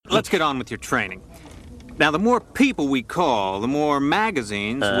let's get on with your training. Now, the more people we call, the more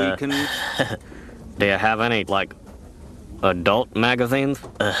magazines we can... Do you have any, like, adult magazines?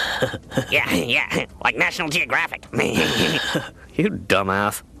 Yeah, like National Geographic. You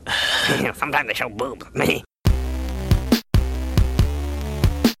dumbass. Sometimes they show boobs.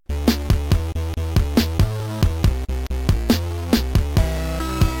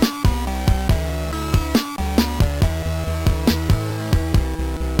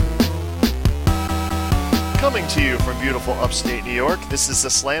 Coming to you from beautiful upstate New York, this is the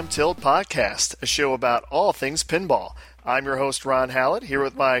Slam-Tilt Podcast, a show about all things pinball. I'm your host, Ron Hallett, here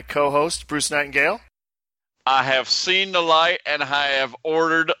with my co-host, Bruce Nightingale. I have seen the light and I have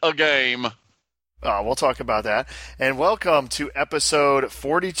ordered a game. We'll talk about that. And welcome to episode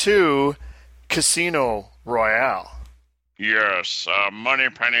 42, Casino Royale. Yes,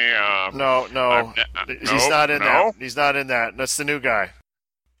 Moneypenny. No. He's not in that. He's not in that. That's the new guy.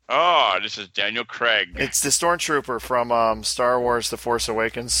 Oh, this is Daniel Craig. It's the Stormtrooper from Star Wars The Force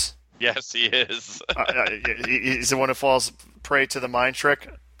Awakens. Yes, he is. He's the one who falls prey to the mind trick,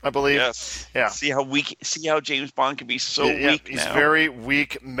 I believe. Yes. Yeah. See how James Bond can be so weak he's now. very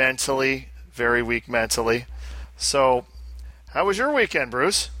weak mentally. Very weak mentally. So, how was your weekend,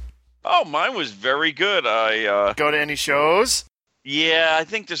 Bruce? Oh, mine was very good. I go to any shows? Yeah, I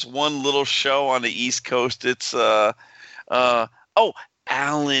think there's one little show on the East Coast. It's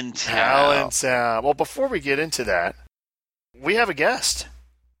Allentown. Well, before we get into that, we have a guest.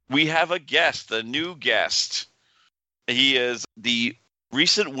 We have a guest, a new guest. He is the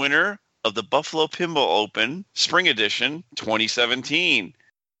recent winner of the Buffalo Pinball Open Spring Edition 2017.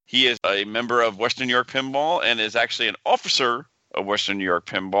 He is a member of Western New York Pinball and is actually an officer of Western New York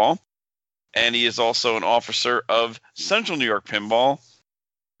Pinball. And he is also an officer of Central New York Pinball.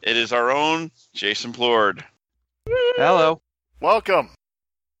 It is our own Jason Plourde. Hello. Welcome.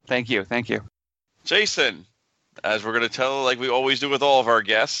 Thank you. Jason, as we're going to tell like we always do with all of our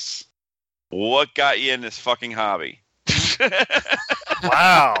guests, what got you in this fucking hobby?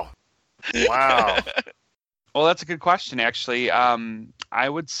 Wow. Well, that's a good question, actually. I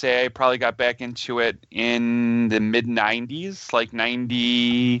would say I probably got back into it in the mid-'90s, like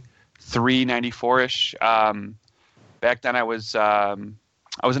 93, 94-ish. Back then I was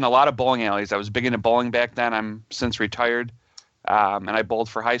in a lot of bowling alleys. I was big into bowling back then. I'm since retired. And I bowled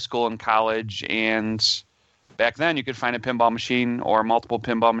for high school and college, and back then you could find a pinball machine or multiple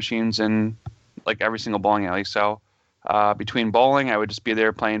pinball machines in like every single bowling alley. So between bowling, I would just be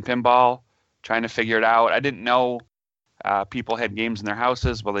there playing pinball, trying to figure it out. I didn't know people had games in their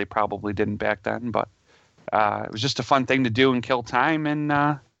houses. Well, they probably didn't back then, but it was just a fun thing to do and kill time. And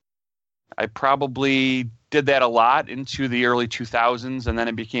I probably did that a lot into the early 2000s, and then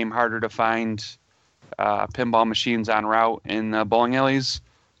it became harder to find pinball machines on route in bowling alleys.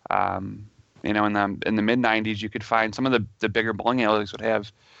 In the mid 90s, you could find some of the bigger bowling alleys would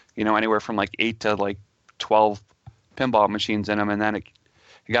have, anywhere from like 8 to like 12 pinball machines in them. And then it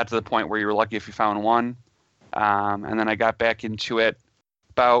got to the point where you were lucky if you found one. And then I got back into it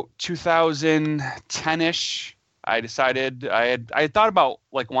about 2010-ish. I decided I had thought about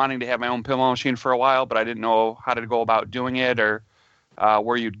like wanting to have my own pinball machine for a while, but I didn't know how to go about doing it or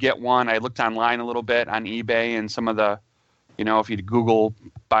where you'd get one. I looked online a little bit on eBay and some of the, if you'd Google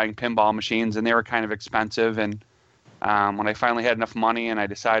buying pinball machines, and they were kind of expensive. And when I finally had enough money and I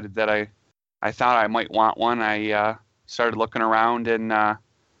decided that I thought I might want one, I started looking around and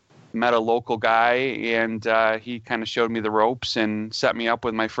met a local guy, and he kind of showed me the ropes and set me up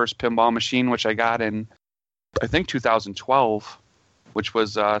with my first pinball machine, which I got in, I think, 2012, which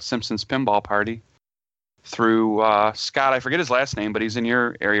was Simpson's Pinball Party. Through Scott, I forget his last name, but he's in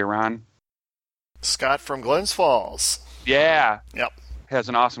your area, Ron. Scott from Glens Falls. Yeah. Yep. Has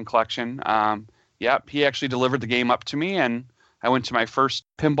an awesome collection. Yep. He actually delivered the game up to me, and I went to my first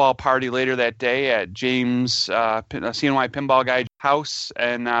pinball party later that day at James, CNY Pinball Guy house,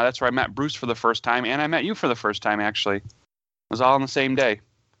 and that's where I met Bruce for the first time, and I met you for the first time, actually. It was all on the same day.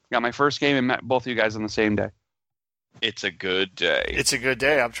 Got my first game and met both of you guys on the same day. It's a good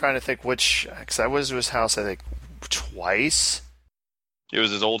day. I'm trying to think because I was to his house, I think, twice. It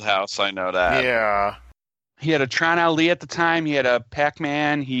was his old house, I know that. Yeah. He had a Tron LE at the time. He had a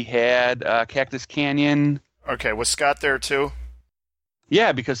Pac-Man. He had Cactus Canyon. Okay, was Scott there too?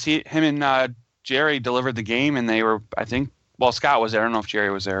 Yeah, because him and Jerry delivered the game, and they were, I think, Scott was there. I don't know if Jerry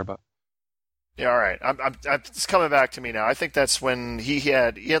was there, but. Yeah, all right. It's coming back to me now. I think that's when he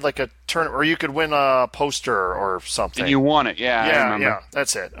had like a turn, or you could win a poster or something. And you won it, yeah. I remember. Yeah,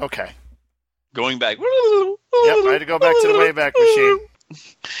 that's it. Okay. Going back. Yep, I had to go back to the Wayback Machine.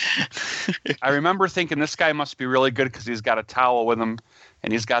 I remember thinking this guy must be really good because he's got a towel with him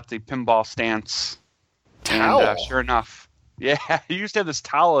and he's got the pinball stance. Towel? And sure enough, yeah, you used to have this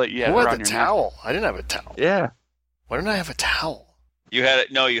towel that you had Who had around the your neck. towel? I didn't have a towel. Yeah. Why didn't I have a towel? You had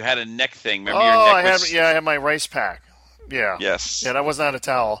it. No, you had a neck thing. Remember Oh, your neck I was... had my rice pack. Yeah. Yes. Yeah, that was not a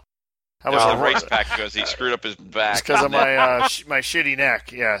towel. That It was was a a race pack because he screwed up his back. It's because of my my shitty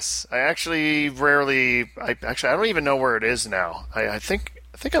neck. Yes, I actually rarely. I don't even know where it is now. I think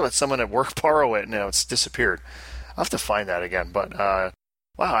I let someone at work borrow it. Now it's disappeared. I'll have to find that again. But wow,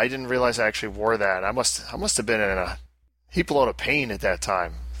 I didn't realize I actually wore that. I must have been in a heap load of pain at that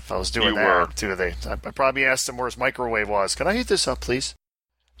time if I was doing You that. were. Too. I probably asked him where his microwave was. Can I heat this up, please?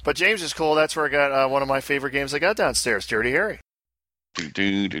 But James is cool. That's where I got one of my favorite games I got downstairs, Dirty Harry.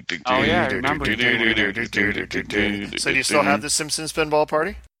 Oh, yeah, I remember. So do you still have the Simpsons Pinball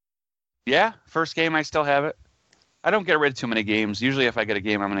Party? Yeah, first game, I still have it. I don't get rid of too many games. Usually if I get a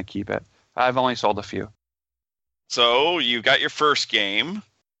game, I'm going to keep it. I've only sold a few. So you got your first game,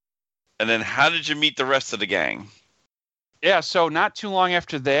 and then how did you meet the rest of the gang? Yeah, so not too long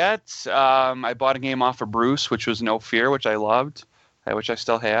after that, I bought a game off of Bruce, which was No Fear, which I loved, which I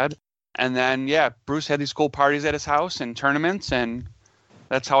still had. And then, yeah, Bruce had these cool parties at his house and tournaments, and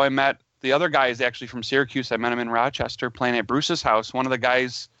that's how I met the other guys actually from Syracuse. I met him in Rochester playing at Bruce's house. One of the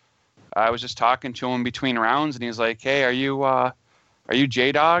guys, I was just talking to him between rounds, and he's like, "Hey, are you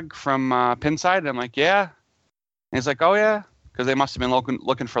J-Dog from Pinside?" And I'm like, "Yeah." And he's like, "Oh, yeah," because they must have been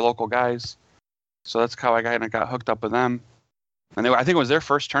looking for local guys. So that's how I kind of got hooked up with them. And I think it was their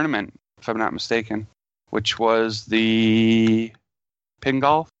first tournament, if I'm not mistaken, which was the Pin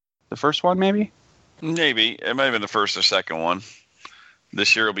Golf, the first one, maybe? Maybe. It might have been the first or second one.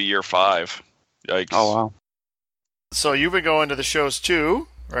 This year will be year 5. Yikes. Oh, wow. So you've been going to the shows too,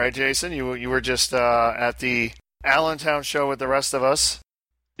 right, Jason? You were just at the Allentown show with the rest of us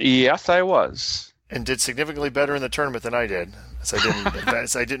Yes, I was. and did significantly better in the tournament than I did. As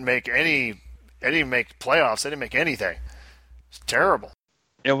I didn't make any. I didn't make playoffs. I didn't make anything. It's terrible.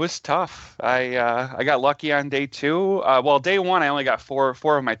 It was tough. I got lucky on day 2. Day 1 I only got four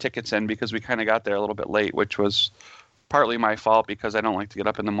of my tickets in because we kind of got there a little bit late, which was partly my fault because I don't like to get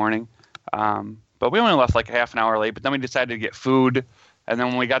up in the morning. But we only left like a half an hour late. But then we decided to get food, and then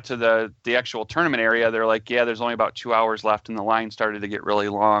when we got to the actual tournament area, they're like, "Yeah, there's only about 2 hours left," and the line started to get really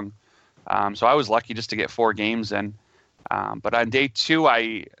long. So I was lucky just to get 4 games in. But on day 2,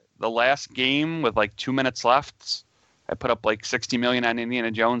 the last game with like 2 minutes left, I put up like 60 million on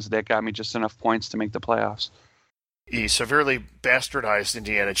Indiana Jones. That got me just enough points to make the playoffs. He severely bastardized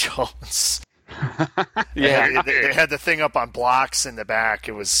Indiana Jones. Yeah. They had the thing up on blocks in the back.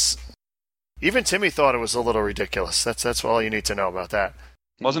 It was. Even Timmy thought it was a little ridiculous. That's all you need to know about that.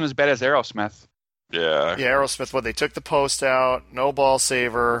 Wasn't as bad as Aerosmith. Yeah. Yeah, Aerosmith. They took the post out, no ball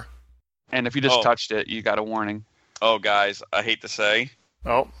saver. And if you just touched it, you got a warning. Oh, guys, I hate to say,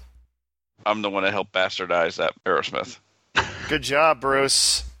 Oh, I'm the one that helped bastardize that Aerosmith. good job,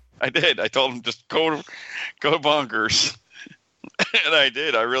 Bruce. I did. I told him just go bonkers. And I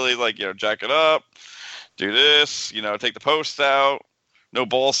did. I really jack it up, do this, take the post out, no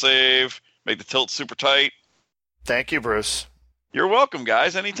ball save, make the tilt super tight. Thank you, Bruce. You're welcome,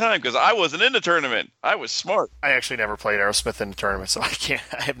 guys, anytime, because I wasn't in the tournament. I was smart. I actually never played Aerosmith in the tournament, so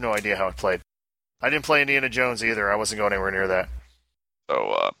I have no idea how it played. I didn't play Indiana Jones either. I wasn't going anywhere near that.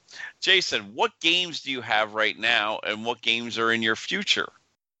 So, Jason, what games do you have right now, and what games are in your future?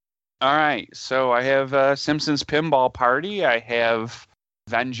 All right, so I have Simpsons Pinball Party. I have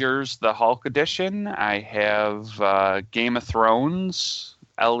Avengers, the Hulk edition. I have Game of Thrones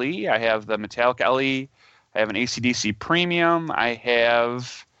LE. I have the Metallic LE. I have an AC/DC Premium. I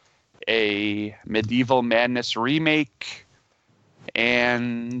have a Medieval Madness remake.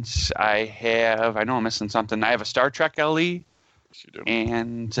 And I know I'm missing something. I have a Star Trek LE. Yes, you do.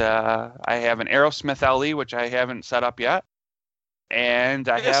 And I have an Aerosmith LE, which I haven't set up yet. And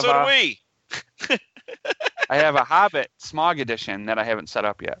I have so do we. I have a Hobbit Smog edition that I haven't set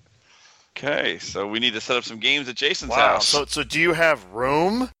up yet. Okay, so we need to set up some games at Jason's Wow. house. So do you have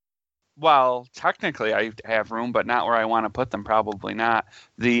room? Well, technically I have room, but not where I want to put them. Probably not.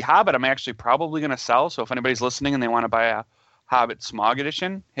 The Hobbit I'm actually probably going to sell. So if anybody's listening and they want to buy a Hobbit Smog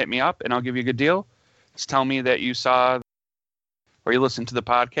edition, hit me up and I'll give you a good deal. Just tell me that you saw or you listened to the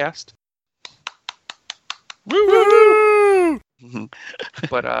podcast. Woo!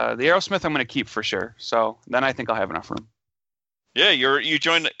 But the Aerosmith I'm going to keep for sure. So then I think I'll have enough room. Yeah, you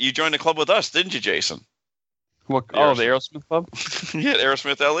joined the club with us, didn't you, Jason? What? The Oh, the Aerosmith Club. Yeah,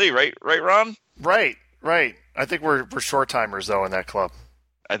 Aerosmith LE, right, Ron? Right. I think we're short timers though in that club.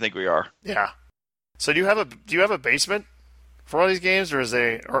 I think we are. Yeah. So do you have a basement for all these games, or is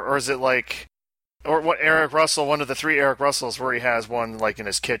it like Or what Eric Russell, one of the 3 Eric Russells, where he has one like in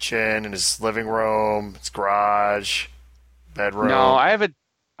his kitchen, in his living room, his garage, bedroom. No, I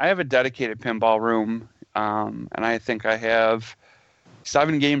have a dedicated pinball room, and I think I have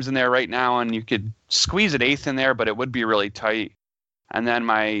 7 games in there right now, and you could squeeze an 8th in there, but it would be really tight. And then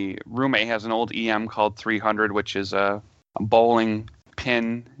my roommate has an old EM called 300, which is a bowling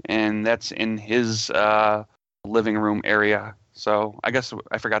pin, and that's in his living room area. So I guess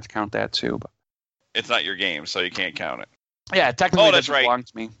I forgot to count that too. But It's not your game, so you can't count it. yeah, technically Oh, that's it right.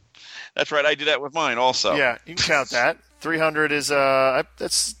 belongs to me. That's right. I do that with mine also. Yeah, you can count that. 300 is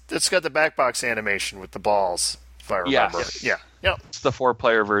it's got the back box animation with the balls, if I remember. Yes. Yeah. Yep. It's the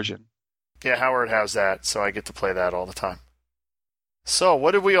 4-player version. Yeah, Howard has that, so I get to play that all the time. So,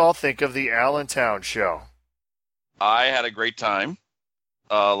 what did we all think of the Allentown show? I had a great time.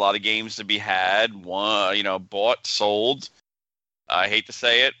 A lot of games to be had. One, bought, sold. I hate to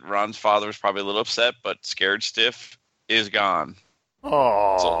say it. Ron's father was probably a little upset, but Scared Stiff is gone. That's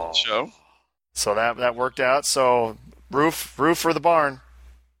all Oh, the show. so that worked out. So roof for the barn.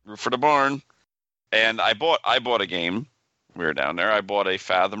 Roof for the barn. And I bought a game. We were down there. I bought a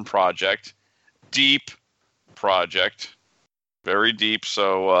Fathom Project. Deep project. Very deep.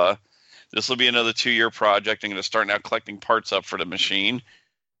 So this will be another 2-year project. I'm going to start now collecting parts up for the machine.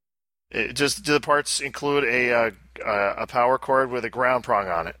 Do the parts include a power cord with a ground prong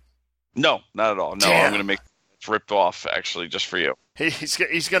on it? No, not at all. No, Damn. I'm going to make it ripped off, actually, just for you. He's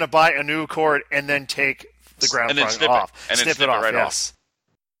going to buy a new cord and then take the ground And then prong snip it. off. And then snip snip it it off, right yes.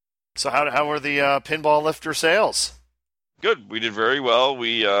 So how were the pinball lifter sales? Good. We did very well.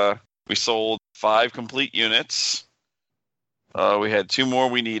 We sold 5 complete units. We had 2 more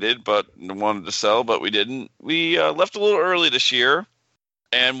we needed, but wanted to sell, but we didn't. We left a little early this year,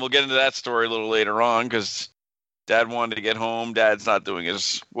 and we'll get into that story a little later on because Dad wanted to get home. Dad's not doing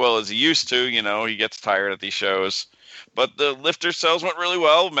as well as he used to. He gets tired at these shows. But the lifter sales went really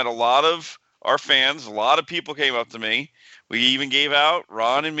well. Met a lot of our fans. A lot of people came up to me.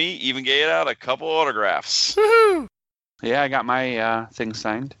 Ron and me even gave out a couple autographs. Woohoo! Yeah, I got my thing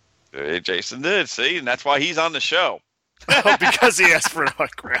signed. Jason did, see? And that's why he's on the show. Oh, because he asked for an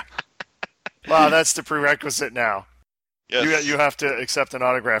autograph. Wow, that's the prerequisite now. Yes. You have to accept an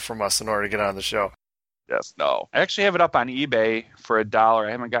autograph from us in order to get on the show. Yes. No. I actually have it up on eBay for $1.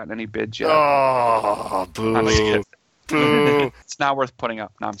 I haven't gotten any bids yet. Oh, boo. I'm just kidding. Boo. It's not worth putting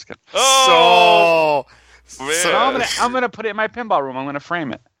up. No, I'm just kidding. Oh! So So I'm gonna put it in my pinball room. I'm gonna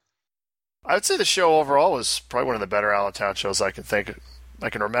frame it. I would say the show overall was probably one of the better Allentown shows I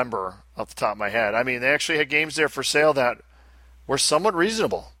can remember off the top of my head. I mean, they actually had games there for sale that were somewhat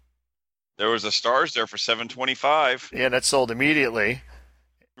reasonable. There was a Stars there for $725. Yeah, that sold immediately.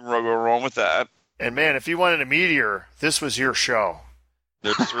 No go wrong with that. And man, if you wanted a Meteor, this was your show.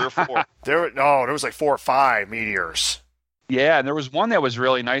 There's 3 or 4. There was like 4 or 5 Meteors. Yeah, and there was one that was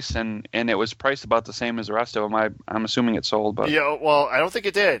really nice, and it was priced about the same as the rest of them. I'm assuming it sold, but Yeah, well, I don't think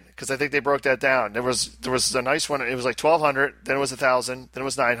it did because I think they broke that down. There was a nice one. It was like 1,200, then it was 1,000, then it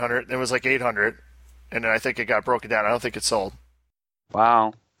was 900, then it was like 800, and then I think it got broken down. I don't think it sold.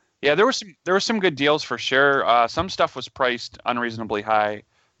 wow. Yeah, there were some good deals for sure. Some stuff was priced unreasonably high,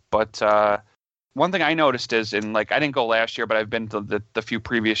 but one thing I noticed is, and like I didn't go last year, but I've been to the few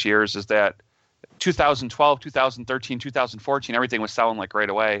previous years, is that 2012, 2013, 2014, everything was selling like right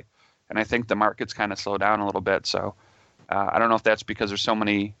away, and I think the market's kind of slowed down a little bit. So I don't know if that's because there's so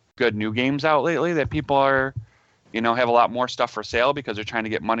many good new games out lately that people are, have a lot more stuff for sale because they're trying to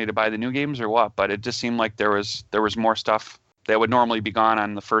get money to buy the new games or what. But it just seemed like there was more stuff that would normally be gone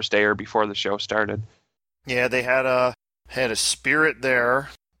on the first day or before the show started. Yeah, they had a Spirit there.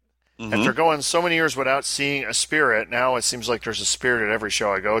 Mhm. After going so many years without seeing a Spirit, now it seems like there's a Spirit at every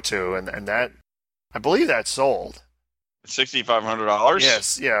show I go to, and that I believe that sold. $6,500?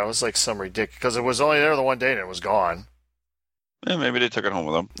 Yes, yeah, it was like some ridiculous because it was only there the one day and it was gone. Yeah, maybe they took it home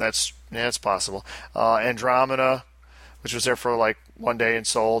with them. That's possible. Andromeda, which was there for like one day and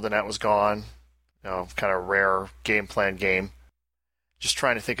sold, and that was gone. Kind of rare game plan game. Just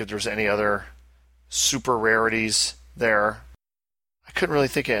trying to think if there's any other super rarities there. I couldn't really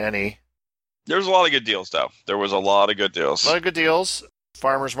think of any. There's a lot of good deals, though. There was a lot of good deals. A lot of good deals.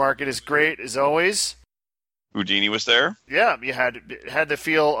 Farmers Market is great as always. Houdini was there. Yeah, you had the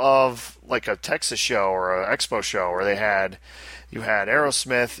feel of like a Texas show or an expo show where you had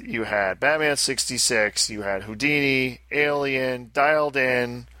Aerosmith, you had Batman 66, you had Houdini, Alien, Dialed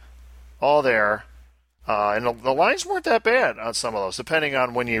In, all there. And the lines weren't that bad on some of those, depending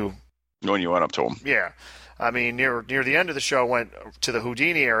on when you went up to them. Yeah. I mean, near the end of the show, went to the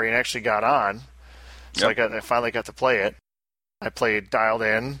Houdini area and actually got on. So Yep. I finally got to play it. I played Dialed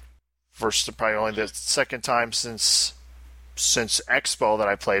In First, probably only the second time since Expo that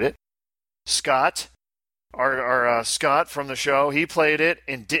I played it. Scott, our Scott from the show, he played it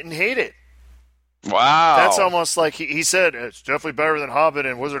and didn't hate it. Wow. That's almost like he said it's definitely better than Hobbit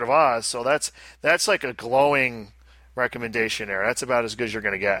and Wizard of Oz. So that's like a glowing recommendation there. That's about as good as you're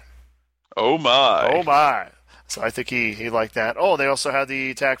going to get. Oh my. Oh my. So I think he liked that. Oh, they also had the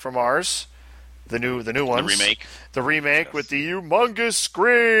Attack from Mars, the new ones. The remake Yes. with the humongous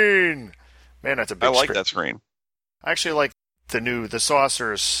screen. Man, that's a big I like screen. that screen. I actually like the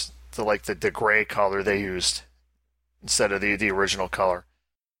saucers, the gray color they used instead of the original color.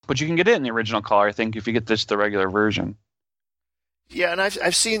 But you can get it in the original color, I think, if you get the regular version. Yeah, and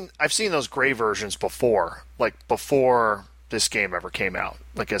I've seen those gray versions before, like before this game ever came out,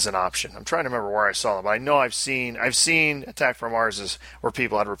 like as an option. I'm trying to remember where I saw them, but I know I've seen Attack from Mars where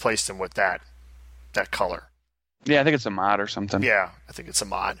people had replaced them with that color. Yeah, I think it's a mod or something. Yeah, I think it's a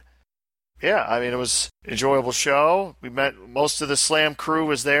mod. Yeah, I mean, it was an enjoyable show. We met most of the Slam crew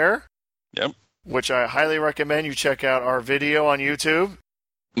was there. Yep. Which I highly recommend you check out our video on YouTube.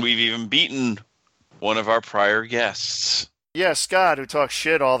 We've even beaten one of our prior guests. Yeah, Scott, who talks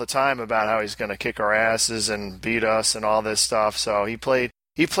shit all the time about how he's going to kick our asses and beat us and all this stuff. So he played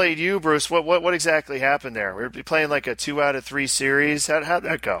you, Bruce. What exactly happened there? We were playing like a 2 out of 3 series. How'd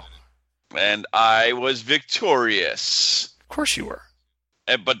that go? And I was victorious. Of course you were.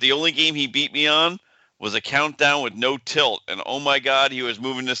 But the only game he beat me on was a countdown with no tilt. And oh my God, he was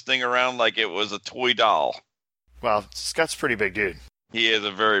moving this thing around like it was a toy doll. Well, Scott's a pretty big dude. He is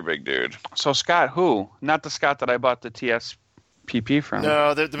a very big dude. So Scott who? Not the Scott that I bought the TSPP from.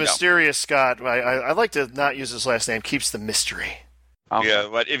 No, the mysterious Scott. I like to not use his last name. Keeps the mystery. Okay. Yeah,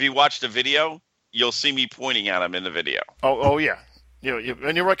 but if you watch the video, you'll see me pointing at him in the video. Oh yeah.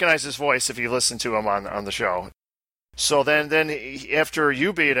 And you recognize his voice if you listen to him on the show. So then after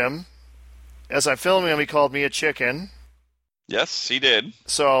you beat him, as I'm filming him, he called me a chicken. Yes, he did.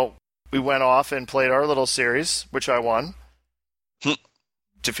 So we went off and played our little series, which I won.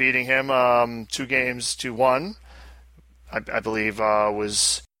 Defeating him 2-1. I believe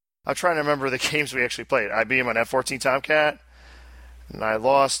was... I'm trying to remember the games we actually played. I beat him on F-14 Tomcat, and I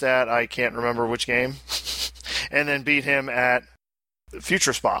lost at, I can't remember which game, and then beat him at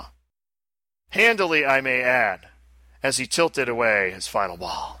Future Spa. Handily, I may add, as he tilted away his final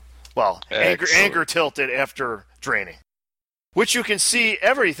ball. Well, anger tilted after draining. Which you can see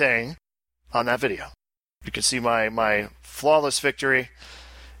everything on that video. You can see my flawless victory.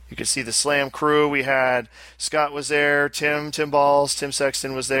 You can see the Slam crew. We had Scott was there, Tim Balls, Tim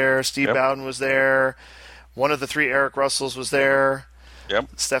Sexton was there, Steve Bowden was there. One of the 3 Eric Russells was there. Yep.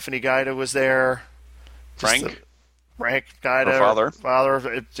 Stephanie Gaida was there. Frank Gaida. Her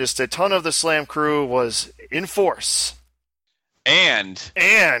father. Just a ton of the Slam crew was in force. And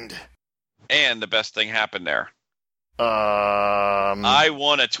the best thing happened there. Um, I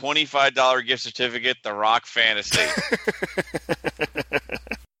won a $25 gift certificate to Rock Fantasy.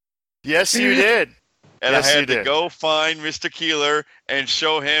 Yes, you did. And Yes, I you had to did. go find Mr. Keeler and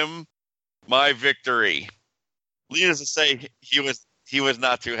show him my victory. Needless to say, he was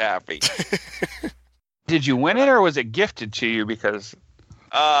not too happy. Did you win it or was it gifted to you? Because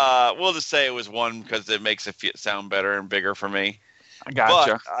We'll just say it was one because it makes it sound better and bigger for me. I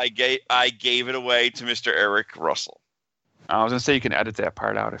gotcha. But I gave it away to Mr. Eric Russell. I was gonna say you can edit that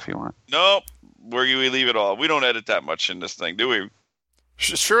part out if you want. Nope. Where do we leave it all? We don't edit that much in this thing, do we?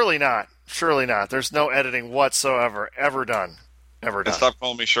 Surely not. Surely not. There's no editing whatsoever ever done. Ever done. And stop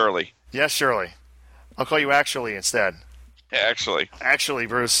calling me Shirley. Yes, Shirley. I'll call you Actually instead. Yeah, actually. Actually,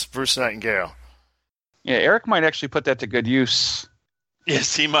 Bruce Nightingale. Yeah, Eric might actually put that to good use.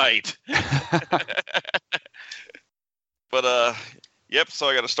 Yes, he might. But, yep, so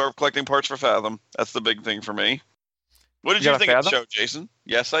I got to start collecting parts for Fathom. That's the big thing for me. What did you think of the show, Jason?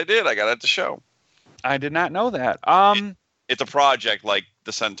 Yes, I did. I got it at the show. I did not know that. It's a project like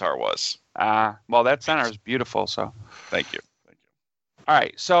the Centaur was. Well, that centaur is beautiful, so. Thank you. All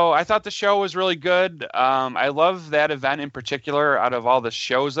right, so I thought the show was really good. I love that event in particular out of all the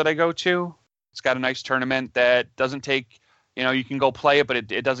shows that I go to. It's got a nice tournament that doesn't take, you can go play it, but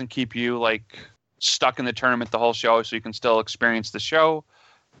it doesn't keep you, like, stuck in the tournament the whole show, so you can still experience the show.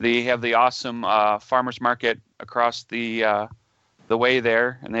 They have the awesome farmers market across the way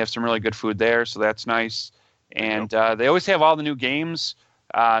there, and they have some really good food there, so that's nice. And they always have all the new games,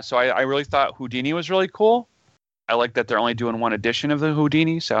 so I really thought Houdini was really cool. I like that they're only doing one edition of the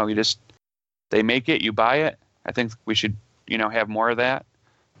Houdini, so they make it, you buy it. I think we should, have more of that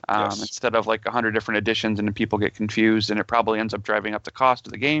instead of like 100 different editions, and then people get confused, and it probably ends up driving up the cost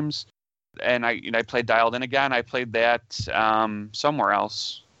of the games. And I played Dialed In again. I played that somewhere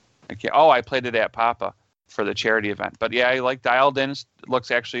else, I played it at Papa for the charity event. But yeah, I like Dialed In. Looks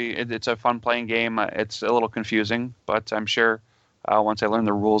actually, it's a fun playing game. It's a little confusing, but I'm sure once I learn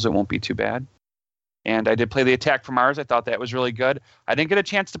the rules, it won't be too bad. And I did play the Attack from Mars. I thought that was really good. I didn't get a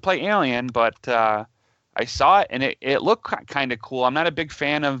chance to play Alien, but I saw it and it looked kind of cool. I'm not a big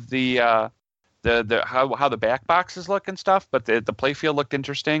fan of the how the back boxes look and stuff, but the playfield looked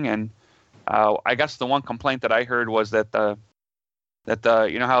interesting. And I guess the one complaint that I heard was that the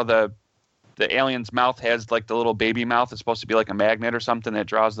you know how the alien's mouth has like the little baby mouth. It's supposed to be like a magnet or something that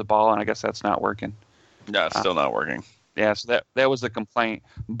draws the ball, and I guess that's not working. No, it's still not working. Yeah, so that was the complaint.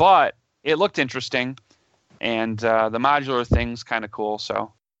 But it looked interesting, and the modular thing's kind of cool.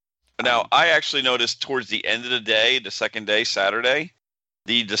 So now I actually noticed towards the end of the day, the second day, Saturday,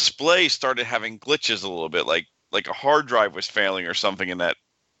 the display started having glitches a little bit, like a hard drive was failing or something in that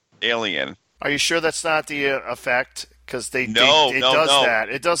Alien. Are you sure that's not the effect? Because it does that.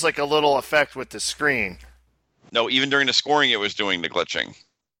 It does like a little effect with the screen. No, even during the scoring, it was doing the glitching.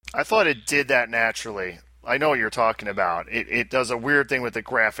 I thought it did that naturally. I know what you're talking about. It does a weird thing with the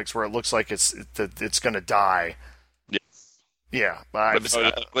graphics where it looks like it's going to die. Yes. Yeah. But it's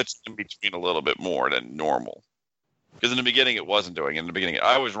glitched in between a little bit more than normal. Because in the beginning, it wasn't doing. In the beginning,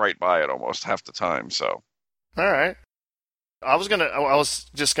 I was right by it almost half the time. So. All right. I was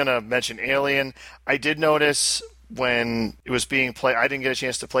just gonna mention Alien. I did notice when it was being played. I didn't get a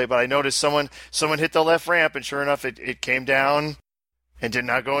chance to play, but I noticed someone hit the left ramp, and sure enough, it came down and did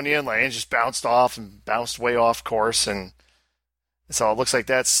not go in the end lane. It just bounced off and bounced way off course, and so it looks like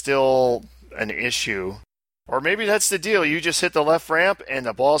that's still an issue. Or maybe that's the deal. You just hit the left ramp, and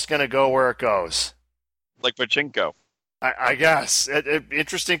the ball's gonna go where it goes. Like pachinko. I guess.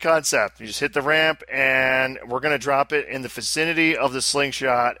 Interesting concept. You just hit the ramp, and we're going to drop it in the vicinity of the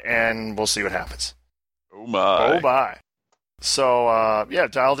slingshot, and we'll see what happens. Oh, my. Oh, my. So,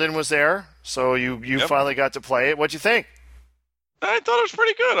 Dialed In was there, so you finally got to play it. What'd you think? I thought it was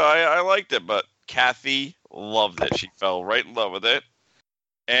pretty good. I liked it, but Kathy loved it. She fell right in love with it.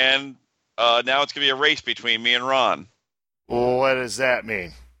 And now it's going to be a race between me and Ron. What does that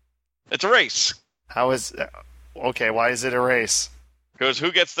mean? It's a race. How is... Okay, why is it a race? Because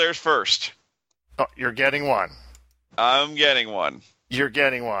who gets theirs first? Oh, you're getting one. I'm getting one. You're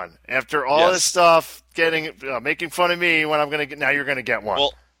getting one. After all this stuff, making fun of me when I'm going to get... Now you're going to get one.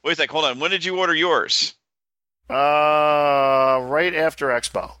 Well, wait a sec. Hold on. When did you order yours? Right after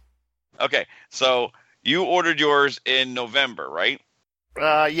Expo. Okay, so you ordered yours in November, right?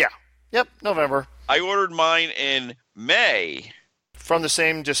 Yeah. Yep, November. I ordered mine in May. From the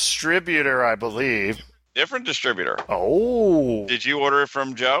same distributor, I believe. Different distributor. Oh. Did you order it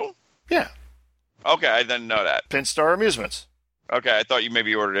from Joe? Yeah. Okay, I didn't know that. Pinstar Amusements. Okay, I thought you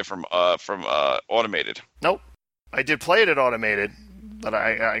maybe ordered it from Automated. Nope. I did play it at Automated, but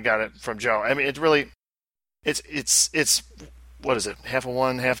I got it from Joe. I mean, it's what is it? Half of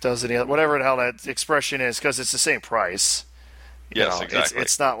one, half dozen the other, whatever the hell that expression is, because it's the same price. Yes, exactly.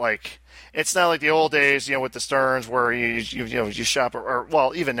 It's not like the old days, with the Stearns where you shop,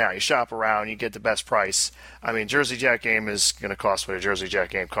 or even now you shop around, you get the best price. I mean, Jersey Jack game is going to cost what a Jersey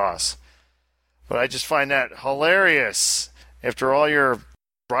Jack game costs. But I just find that hilarious. After all your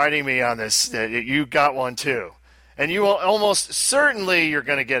riding me on this, that you got one too, and you will almost certainly you're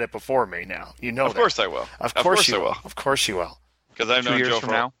going to get it before me now. You know, of course I will. Of course I will. Of course you will. Because I've known 2 years Joe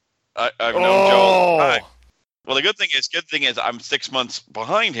from now. I've known Joe all the time. Well, the good thing is I'm 6 months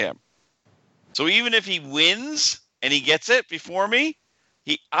behind him. So even if he wins and he gets it before me,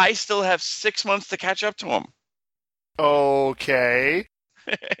 I still have 6 months to catch up to him. Okay.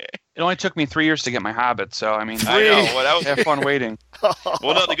 It only took me 3 years to get my Hobbit, so I mean, I know. Well, that was have fun waiting.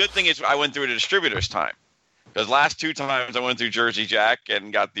 Well, no, the good thing is I went through the distributor's time. Because last 2 times I went through Jersey Jack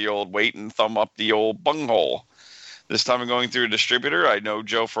and got the old wait and thumb up the old bunghole. This time I'm going through a distributor. I know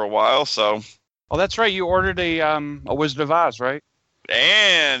Joe for a while, so. Oh, that's right. You ordered a Wizard of Oz, right?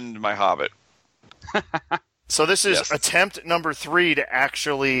 And my Hobbit. So this is attempt number 3 to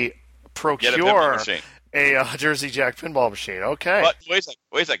actually procure a Jersey Jack pinball machine. Okay. But wait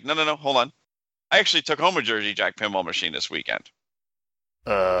a sec. No, hold on. I actually took home a Jersey Jack pinball machine this weekend.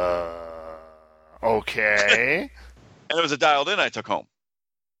 Okay. And it was a Dialed In I took home.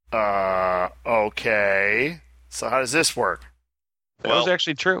 Okay. So how does this work? That was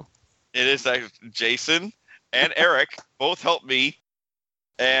actually true. It is that Jason and Eric both helped me.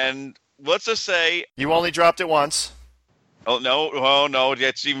 And let's just say... You only dropped it once. Oh, no. It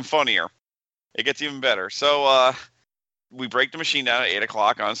gets even funnier. It gets even better. So we break the machine down at 8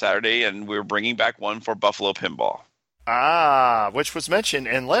 o'clock on Saturday, and we're bringing back one for Buffalo Pinball. Which was mentioned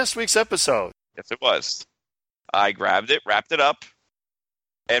in last week's episode. Yes, it was. I grabbed it, wrapped it up,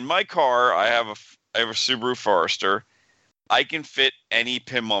 And my car, I have a Subaru Forester. I can fit any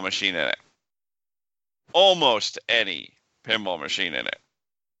pinball machine in it. Almost any pinball machine in it.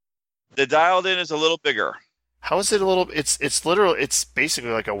 The dialed in is a little bigger. How is it a little? It's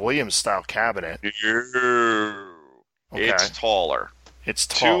basically like a Williams style cabinet. Okay. It's taller. It's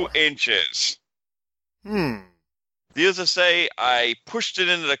taller. 2 inches. The Needless to say, I pushed it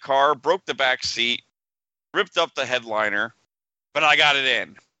into the car, broke the back seat, ripped up the headliner, but I got it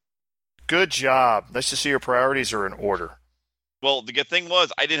in. Good job. Nice to see your priorities are in order. Well, the good thing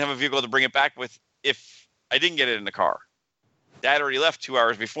was I didn't have a vehicle to bring it back with if I didn't get it in the car. Dad already left 2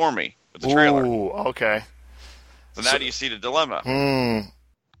 hours before me with the trailer. Ooh, okay. So now do you see the dilemma?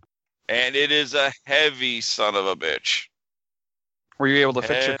 And it is a heavy son of a bitch. Were you able to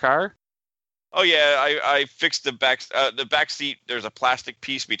fix your car? Oh yeah, I fixed the back seat. There's a plastic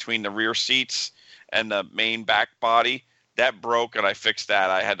piece between the rear seats and the main back body that broke, and I fixed that.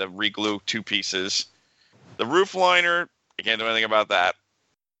 I had to re-glue 2 pieces. The roof liner, I can't do anything about that.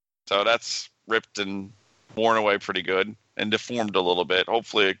 So that's ripped and worn away pretty good and deformed a little bit.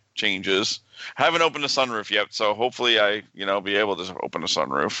 Hopefully it changes. I haven't opened the sunroof yet, so hopefully I be able to open the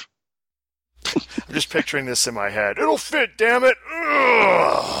sunroof. I'm just picturing this in my head. It'll fit, damn it!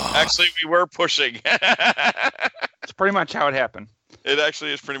 Ugh. Actually, we were pushing. It's pretty much how it happened. It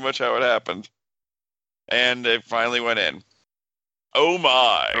actually is pretty much how it happened. And it finally went in. Oh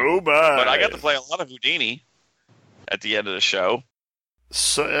my. Oh my. But I got to play a lot of Houdini at the end of the show.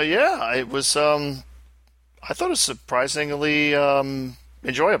 So, yeah, it was, I thought it was surprisingly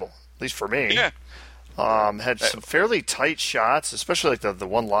enjoyable, at least for me. Yeah. Had some fairly tight shots, especially like the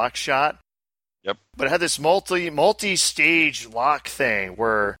one lock shot. Yep. But it had this multi-stage lock thing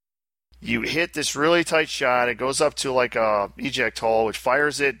where you hit this really tight shot, it goes up to like a eject hole, which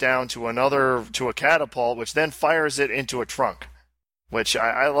fires it down to a catapult, which then fires it into a trunk. Which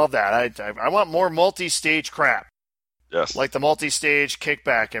I love that. I want more multi-stage crap. Yes. Like the multi-stage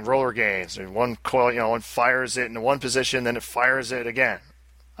kickback in roller games. And one coil, one fires it in one position, then it fires it again.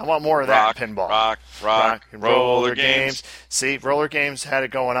 I want more of that pinball. Rock, and roller games. See, roller games had it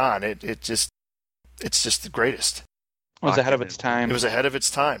going on. It's just the greatest. It was ahead of its time. It was ahead of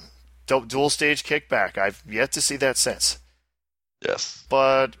its time. Dual stage kickback. I've yet to see that since. Yes.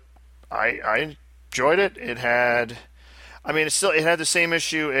 But I enjoyed it. It had the same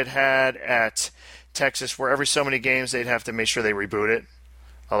issue it had at Texas, where every so many games they'd have to make sure they reboot it,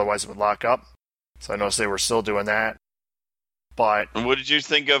 otherwise it would lock up. So I noticed they were still doing that. But And what did you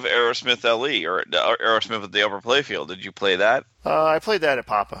think of Aerosmith LE or Aerosmith at the Upper Playfield? Did you play that? I played that at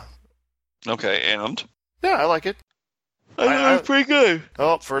Papa. Okay, and Yeah, I like it. I thought it was pretty good.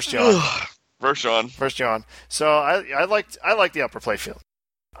 Oh, first yawn. First yawn. So I like the Upper Playfield.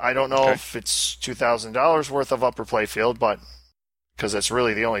 I don't know if it's $2,000 worth of Upper Playfield, but because that's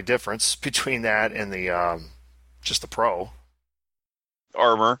really the only difference between that and the just the Pro.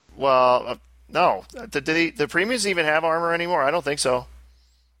 Armor. Well, no. Do the premiums even have armor anymore? I don't think so.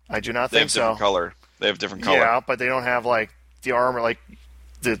 I do not think so. They have different color. Yeah, but they don't have like the armor like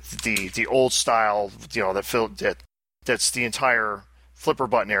the old style. That's the entire flipper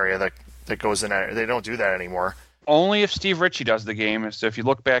button area that goes in that. They don't do that anymore. Only if Steve Ritchie does the game. So if you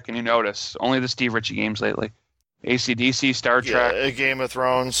look back and you notice, only the Steve Ritchie games lately. AC/DC, Star Trek. Yeah, Game of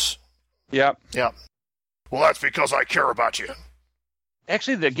Thrones. Yep. Well, that's because I care about you.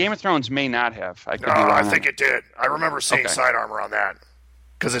 Actually, the Game of Thrones may not have. I think it did. I remember seeing side armor on that.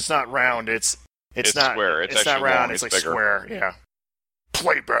 Because it's not round. It's not square. It's not round. Long. It's like bigger. square. Yeah.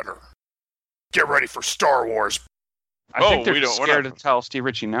 Play better. Get ready for Star Wars. I think they're scared to tell Steve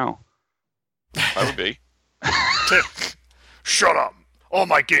Ritchie no. I would be. Shut up. All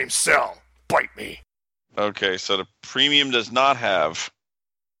my games sell. Bite me. Okay, so the premium does not have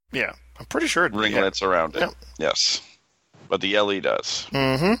Yeah, I'm pretty sure ringlets around it. Yeah. Yes. But the LE does.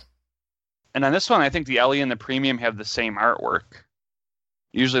 Mm-hmm. And on this one, I think the LE and the premium have the same artwork.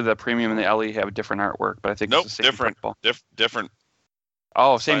 Usually the premium and the LE have different artwork, but I think it's the same different. football. Different.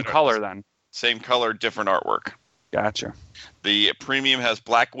 Oh, same color then. Same color, different artwork. Gotcha. The premium has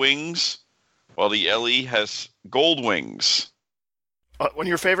black wings, while the LE has gold wings. One of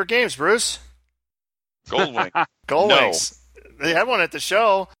your favorite games, Bruce? Gold wing. Gold No. Wings. They had one at the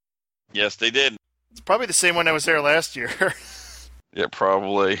show. Yes, they did. It's probably the same one that was there last year. Yeah,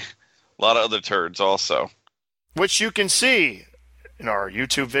 probably. A lot of other turds also. Which you can see in our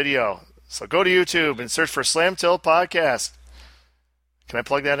YouTube video. So go to YouTube and search for Slam Tilt Podcast. Can I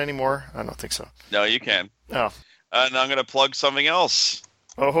plug that anymore? I don't think so. No, you can. Oh. And I'm going to plug something else.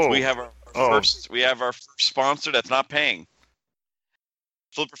 Oh. We have our first sponsor that's not paying.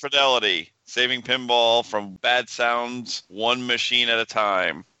 Flipper Fidelity. saving pinball from bad sounds, one machine at a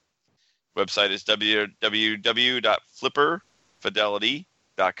time. Website is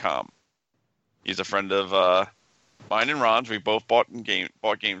www.flipperfidelity.com. He's a friend of mine and Ron's. We both bought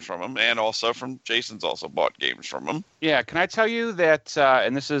games from him, and also from Jason's also bought games from him. Yeah, can I tell you that,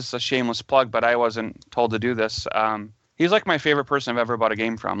 and this is a shameless plug, but I wasn't told to do this. He's like my favorite person I've ever bought a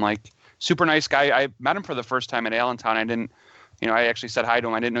game from. Like, super nice guy. I met him for the first time at Allentown. I actually said hi to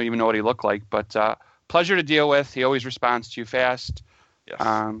him. I didn't even know what he looked like, but pleasure to deal with. He always responds to you fast. Yes.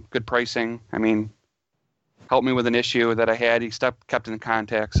 Good pricing. I mean, helped me with an issue that I had. He kept in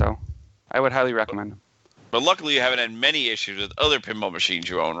contact, so I would highly recommend him. But luckily, you haven't had many issues with other pinball machines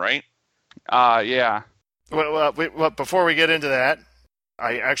you own, right? Yeah. Well, before we get into that,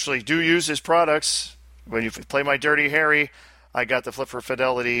 I actually do use his products. When you play my Dirty Harry, I got the Flipper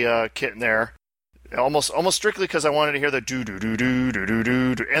Fidelity kit in there. Almost strictly because I wanted to hear the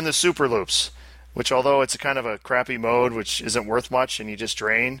do-do-do-do-do-do-do and the super loops, which although it's a kind of a crappy mode, which isn't worth much and you just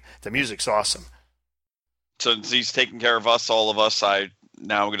drain, the music's awesome. So since he's taking care of all of us,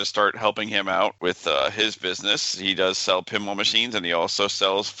 now I'm going to start helping him out with his business. He does sell pinball machines, and he also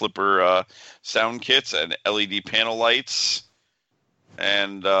sells flipper sound kits and LED panel lights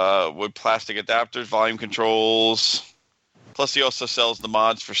and wood plastic adapters, volume controls. Plus, he also sells the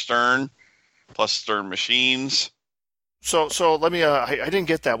mods for Stern, plus Stern machines. So let me. I didn't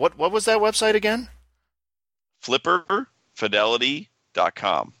get that. What was that website again?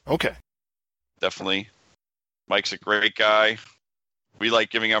 FlipperFidelity.com. Okay. Definitely. Mike's a great guy. We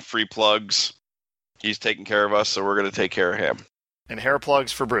like giving out free plugs. He's taking care of us, so we're going to take care of him. And hair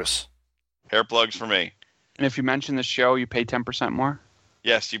plugs for Bruce. Hair plugs for me. And if you mention the show, you pay 10% more?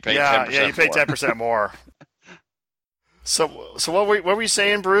 Yes, you pay 10% more. Yeah, you pay 10% more. So what were you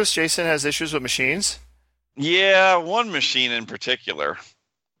saying, Bruce? Jason has issues with machines? Yeah, one machine in particular.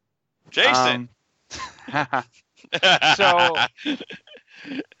 Jason.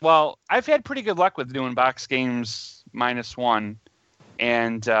 Well, I've had pretty good luck with doing box games -1.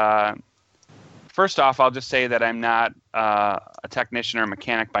 And first off, I'll just say that I'm not a technician or a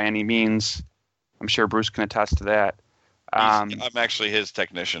mechanic by any means. I'm sure Bruce can attest to that. I'm actually his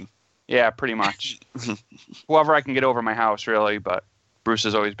technician. Yeah, pretty much. Whoever I can get over my house, really. But Bruce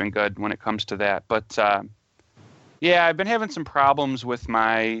has always been good when it comes to that. But, yeah, I've been having some problems with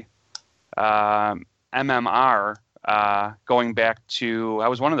my MMR going back to... I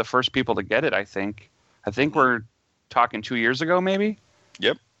was one of the first people to get it, I think. I think we're talking 2 years ago, maybe?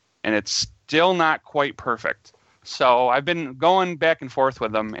 Yep. And it's still not quite perfect. So I've been going back and forth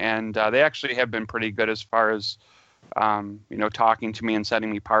with them, and they actually have been pretty good as far as, talking to me and sending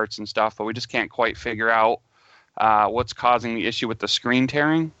me parts and stuff, but we just can't quite figure out what's causing the issue with the screen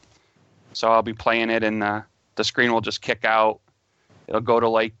tearing. So I'll be playing it, and the screen will just kick out. It'll go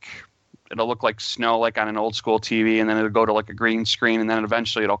to it'll look like snow, like on an old school TV, and then it'll go to like a green screen, and then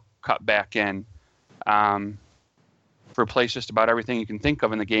eventually it'll cut back in. Replace just about everything you can think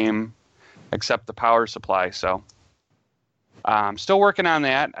of in the game except the power supply. So still working on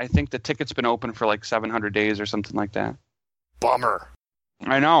that. I think the ticket's been open for like 700 days or something like that. Bummer.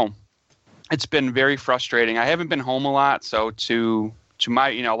 I know. It's been very frustrating. I haven't been home a lot, so to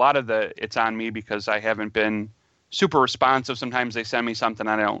my, a lot of it's on me because I haven't been super responsive. Sometimes they send me something,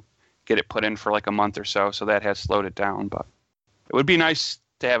 I don't get it put in for like a month or so that has slowed it down. But it would be nice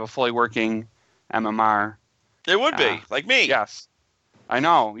to have a fully working MMR. It would be, like me. Yes. I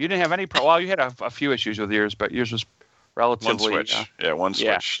know. You didn't have any well, you had a few issues with yours, but yours was relatively... One switch. One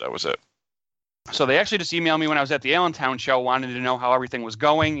switch. That was it. So they actually just emailed me when I was at the Allentown show, wanted to know how everything was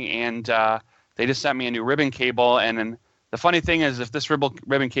going, and they just sent me a new ribbon cable. And then the funny thing is, if this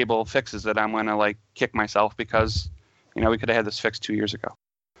ribbon cable fixes it, I'm going to, kick myself because, we could have had this fixed 2 years ago.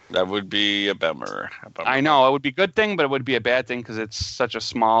 That would be a bummer. I know. It would be a good thing, but it would be a bad thing because it's such a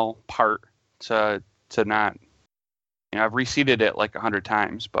small part to not... I've reseated it like 100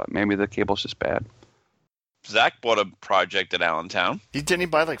 times, but maybe the cable's just bad. Zach bought a project at Allentown. Didn't he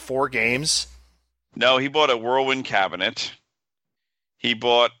buy 4 games? No, he bought a Whirlwind cabinet. He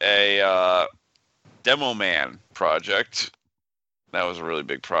bought a Demo Man project. That was a really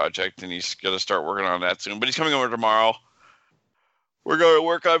big project, and he's going to start working on that soon. But he's coming over tomorrow. We're going to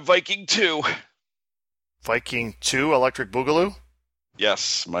work on Viking 2. Viking 2, Electric Boogaloo?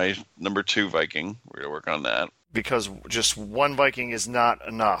 Yes, my number 2 Viking. We're going to work on that. Because just one Viking is not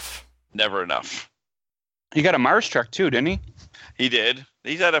enough. Never enough. He got a Mars truck too, didn't he? He did.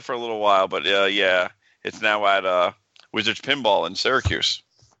 He's had it for a little while, but yeah, it's now at Wizards Pinball in Syracuse.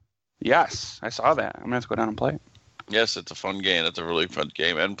 Yes, I saw that. I'm going to have to go down and play it. Yes, it's a fun game. It's a really fun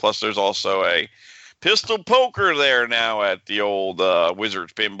game. And plus there's also a pistol poker there now at the old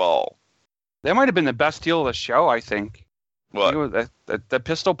Wizards Pinball. That might have been the best deal of the show, I think. What? It was the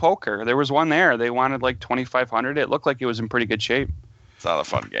pistol poker. There was one there. They wanted like 2,500. It looked like it was in pretty good shape. It's not a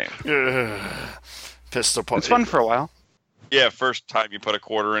fun game. Pistol poker. It's fun for a while. Yeah, first time you put a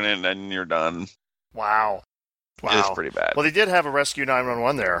quarter in it and then you're done. Wow. It's pretty bad. Well, they did have a Rescue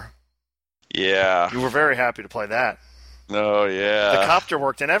 911 there. Yeah. You were very happy to play that. Oh, yeah. The copter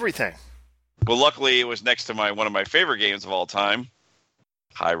worked and everything. Well, luckily it was next to one of my favorite games of all time,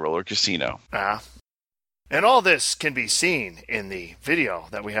 High Roller Casino. And all this can be seen in the video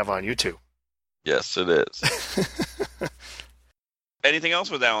that we have on YouTube. Yes, it is. Anything else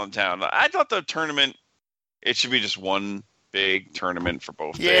with Allentown? I thought the tournament, it should be just one big tournament for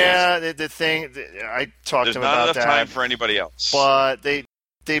both days. Yeah, the thing, I talked to them about that. There's not enough time for anybody else. But they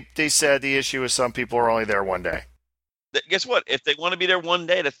said the issue is some people are only there one day. Guess what? If they want to be there one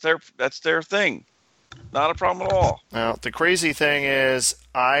day, that's their thing. Not a problem at all. Well, the crazy thing is,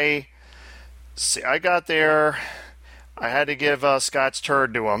 I got there. I had to give Scott's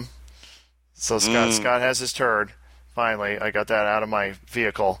turd to him. So Scott has his turd. Finally, I got that out of my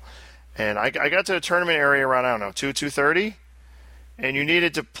vehicle. And I got to the tournament area around, I don't know, 2:30. And you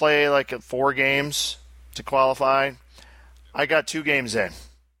needed to play like 4 games to qualify. I got 2 games in.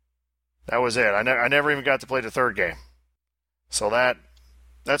 That was it. I never even got to play the third game. So that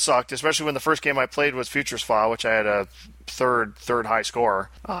sucked, especially when the first game I played was Futures File, which I had a third high score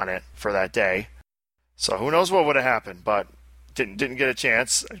on it for that day. So who knows what would have happened, but didn't get a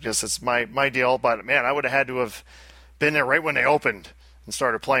chance. I guess it's my deal. But man, I would have had to have been there right when they opened and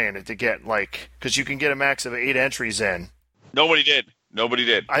started playing it to get because you can get a max of 8 entries in. Nobody did.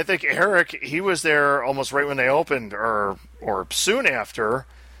 I think Eric, he was there almost right when they opened or soon after,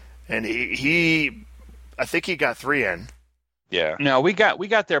 and I think he got 3 in. Yeah. No, we got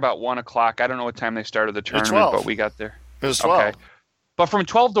there about 1:00. I don't know what time they started the tournament, but we got there. It was 12. Okay. But from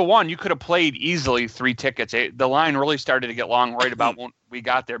 12 to 1, you could have played easily 3 tickets. The line really started to get long right about when we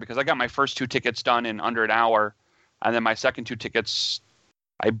got there because I got my first 2 tickets done in under an hour, and then my second 2 tickets,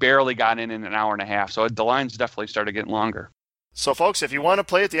 I barely got in an hour and a half. So the lines definitely started getting longer. So, folks, if you want to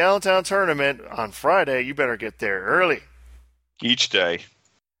play at the Allentown tournament on Friday, you better get there early. Each day.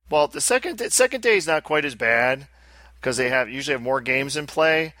 Well, the second day is not quite as bad because they usually have more games in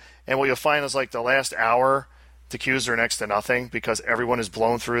play, and what you'll find is like the last hour, the queues are next to nothing because everyone has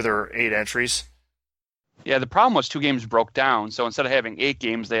blown through their 8 entries. Yeah, the problem was 2 games broke down, so instead of having 8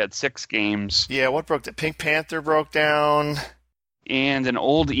 games, they had 6 games. Yeah, what broke down? Pink Panther broke down. And an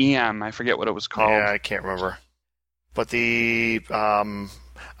old EM, I forget what it was called. Yeah, I can't remember. But I'm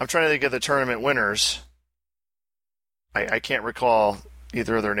trying to think of the tournament winners. I can't recall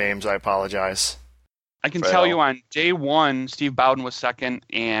either of their names. I apologize. I can tell you on day 1, Steve Bowden was second,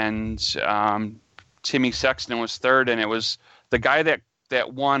 and Timmy Sexton was third, and it was the guy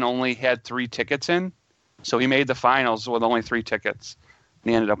that won only had 3 tickets in, so he made the finals with only 3 tickets, and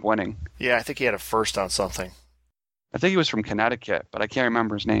he ended up winning. Yeah, I think he had a first on something. I think he was from Connecticut, but I can't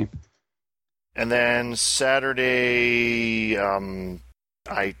remember his name. And then Saturday, I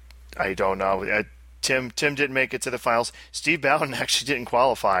don't know. Tim didn't make it to the finals. Steve Bowden actually didn't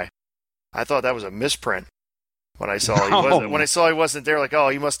qualify. I thought that was a misprint when I saw he wasn't there. Like, oh,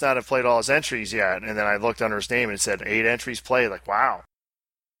 he must not have played all his entries yet. And then I looked under his name and it said 8 entries played. Like, wow.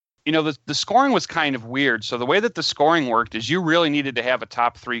 You know, the scoring was kind of weird. So the way that the scoring worked is you really needed to have a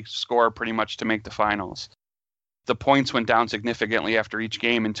top 3 score pretty much to make the finals. The points went down significantly after each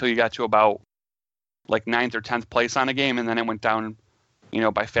game until you got to about like 9th or 10th place on a game, and then it went down,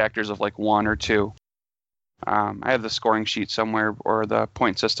 by factors of like 1 or 2. I have the scoring sheet somewhere or the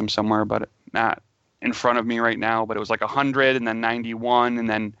point system somewhere, but not in front of me right now. But it was like 100 and then 91, and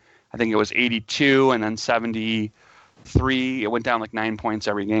then I think it was 82 and then 73. It went down like 9 points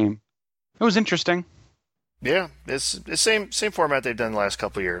every game. It was interesting. Yeah, it's the same format they've done the last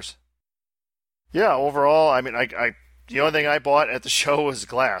couple of years. Yeah, overall, I mean, I the only thing I bought at the show was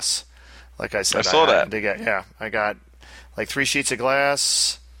glass. Like I said, I saw that. I got like 3 sheets of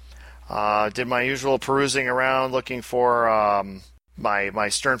glass. Did my usual perusing around looking for my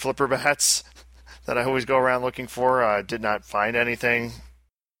Stern flipper bats that I always go around looking for. Did not find anything.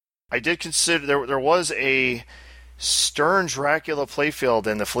 I did consider there was a Stern Dracula playfield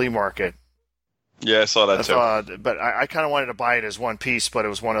in the flea market. Yeah, I saw that too. But I kind of wanted to buy it as one piece, but it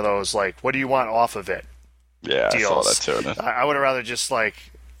was one of those like, what do you want off of it? Yeah, deals. I saw that too. I would have rather just like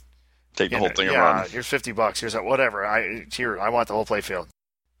take the whole thing and run. Here's $50. Here's that whatever. I want the whole playfield,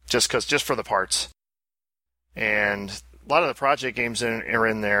 just for the parts. And a lot of the project games are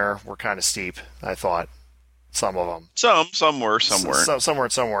in there were kind of steep. I thought some of them. Some were, some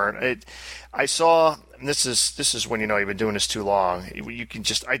weren't. Some weren't. I saw and this is when you know you've been doing this too long. You can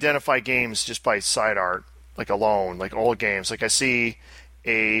just identify games just by side art, like alone, like old games. Like I see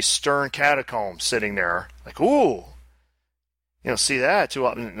a Stern Catacomb sitting there, like ooh, see that too,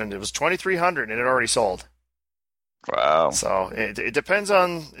 and it was 2,300 and it already sold. Wow. So it depends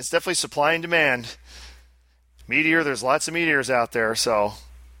on. It's definitely supply and demand. Meteor, there's lots of meteors out there, so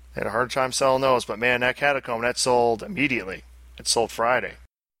I had a hard time selling those. But man, that Catacomb that sold immediately. It sold Friday.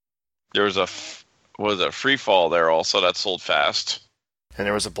 There was a free fall there also that sold fast. And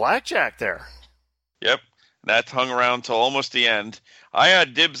there was a blackjack there. Yep, that hung around till almost the end. I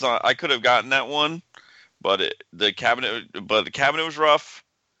had dibs on. I could have gotten that one, but the cabinet was rough.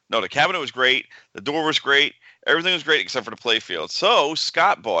 No, the cabinet was great. The door was great. Everything was great except for the playfield. So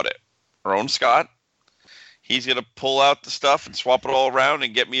Scott bought it. Our own Scott. He's gonna pull out the stuff and swap it all around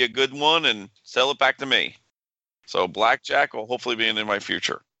and get me a good one and sell it back to me. So blackjack will hopefully be in my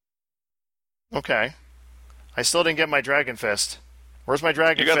future. Okay. I still didn't get my Dragon Fist. Where's my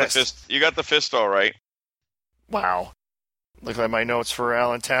Dragon Fist? You got the fist all right. Wow. Look at my notes for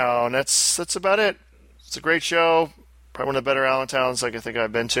Allentown. That's about it. It's a great show. Probably one of the better Allentowns I think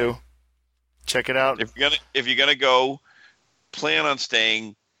I've been to. Check it out. If you're gonna go, plan on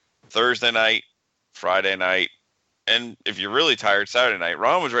staying Thursday night, Friday night, and if you're really tired, Saturday night.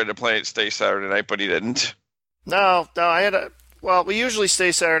 Ron was ready to stay Saturday night, but he didn't. No, we usually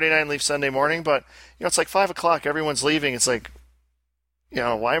stay Saturday night and leave Sunday morning, but it's like 5 o'clock. Everyone's leaving. It's like,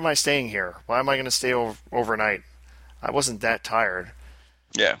 why am I staying here? Why am I going to stay overnight? I wasn't that tired.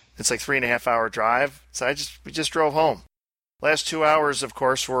 Yeah. It's like 3.5 hour drive, so we just drove home. Last 2 hours, of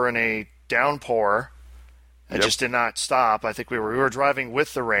course, were in a downpour. It just did not stop. I think we were driving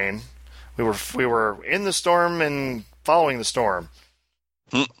with the rain. We were in the storm and following the storm.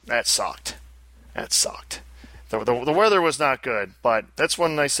 That sucked. The weather was not good, but that's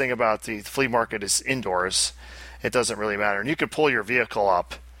one nice thing about the flea market is indoors. It doesn't really matter. And you could pull your vehicle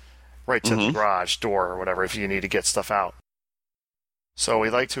up right to the garage door or whatever if you need to get stuff out. So we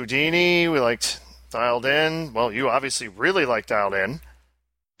liked Houdini. We liked Dialed In. Well, you obviously really liked Dialed In.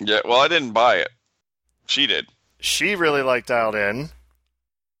 Yeah, well, I didn't buy it. She did. She really liked Dialed In.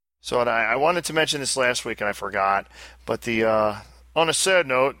 So I wanted to mention this last week and I forgot. But on a sad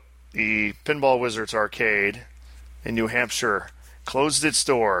note, the Pinball Wizards Arcade in New Hampshire closed its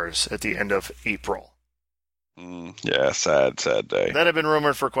doors at the end of April. Yeah, sad day. That had been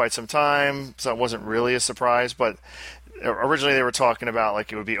rumored for quite some time, so it wasn't really a surprise. But originally they were talking about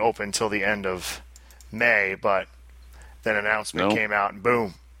like it would be open till the end of May, but then an announcement came out and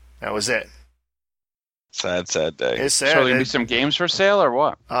boom, that was it. Sad day. It's sad. So there'll be some games for sale or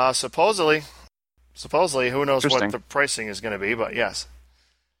what? Supposedly, who knows what the pricing is going to be, but yes.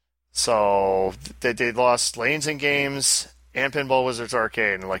 So they lost Lanes and Games and Pinball Wizards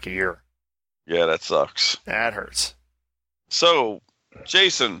Arcade in like a year. Yeah, that sucks. That hurts. So,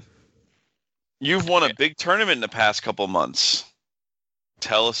 Jason, you've won a big tournament in the past couple months.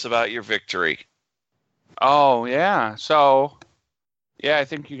 Tell us about your victory. Oh, yeah. So, yeah, I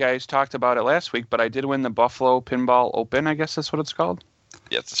think you guys talked about it last week, but I did win the Buffalo Pinball Open, I guess that's what it's called.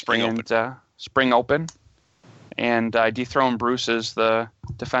 Yeah, it's the Spring Open. Spring Open. And I dethroned Bruce as the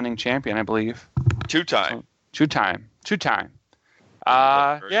defending champion, I believe. Two-time.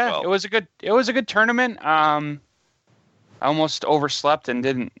 Well. It was a good tournament. I almost overslept and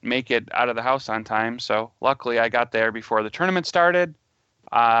didn't make it out of the house on time. So luckily I got there before the tournament started.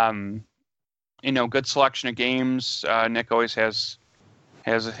 Good selection of games. Nick always has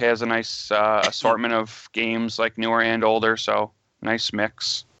a nice assortment of games, like newer and older. So nice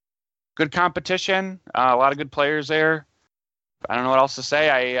mix. Good competition. A lot of good players there. I don't know what else to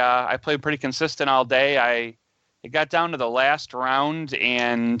say. I played pretty consistent all day. It got down to the last round,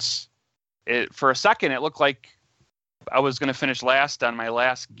 and for a second it looked like I was going to finish last on my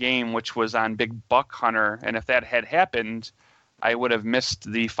last game, which was on Big Buck Hunter. And if that had happened, I would have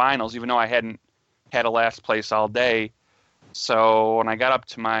missed the finals, even though I hadn't had a last place all day. So when I got up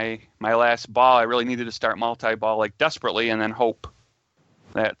to my last ball, I really needed to start multi-ball like desperately, and then hope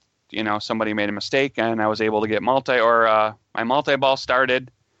that somebody made a mistake and I was able to get my multi-ball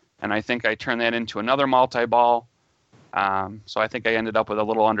started, and I think I turned that into another multi-ball. So I think I ended up with a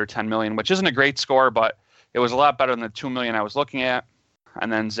little under 10 million, which isn't a great score, but it was a lot better than the 2 million I was looking at.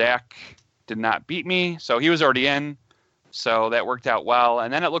 And then Zach did not beat me, so he was already in. So that worked out well.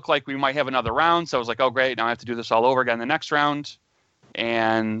 And then it looked like we might have another round, so I was like, oh, great, now I have to do this all over again the next round.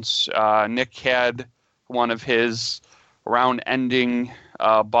 And Nick had one of his round-ending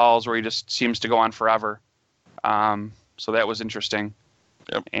balls where he just seems to go on forever. So that was interesting.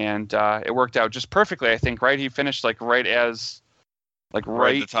 Yep. And it worked out just perfectly, I think, right? He finished like right as Like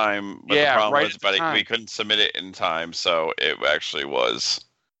right at the time. But yeah, the problem right was, at the time. we couldn't submit it in time, so it actually was.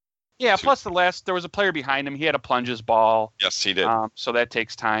 Yeah, plus there was a player behind him. He had a plunges ball. Yes, he did. So that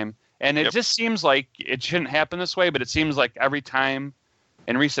takes time. And it just seems like it shouldn't happen this way, but it seems like every time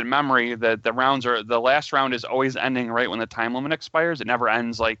in recent memory that the last round is always ending right when the time limit expires. It never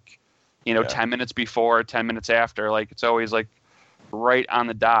ends 10 minutes before, 10 minutes after. Like it's always like right on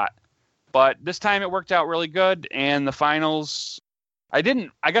the dot. But this time it worked out really good. And the finals, I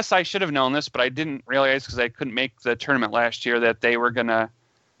guess I should have known this, but I didn't realize because I couldn't make the tournament last year that they were going to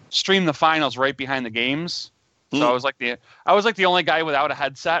stream the finals right behind the games. So I was like the only guy without a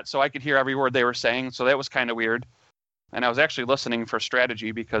headset, so I could hear every word they were saying. So that was kind of weird. And I was actually listening for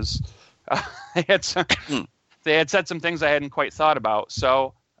strategy because they had said some things I hadn't quite thought about.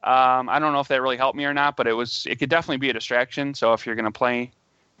 So I don't know if that really helped me or not, but it could definitely be a distraction. So if you're going to play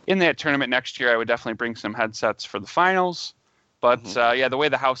in that tournament next year, I would definitely bring some headsets for the finals. But the way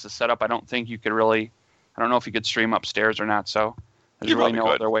the house is set up, I don't think you could really. I don't know if you could stream upstairs or not. So there's really no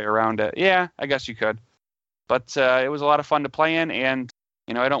other way around it. Yeah, I guess you could. But it was a lot of fun to play in, and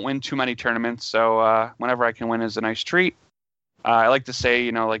I don't win too many tournaments, so whenever I can win is a nice treat. I like to say,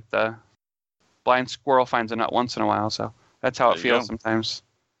 like the blind squirrel finds a nut once in a while, so that's how it feels sometimes.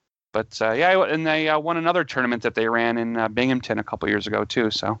 But and they won another tournament that they ran in Binghamton a couple years ago too,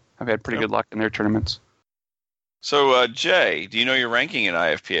 so I've had pretty good luck in their tournaments. So Jay, do you know your ranking in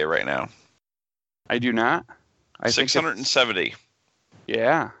IFPA right now? I do not. 670.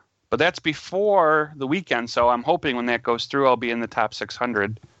 Yeah. But that's before the weekend, so I'm hoping when that goes through, I'll be in the top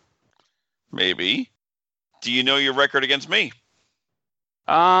 600. Maybe. Do you know your record against me?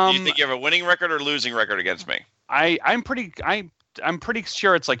 Do you think you have a winning record or losing record against me? I'm pretty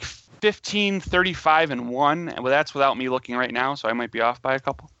sure it's like 15, 35, and 1. And that's without me looking right now, so I might be off by a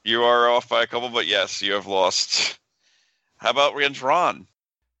couple. You are off by a couple, but yes, you have lost. How about against Ron?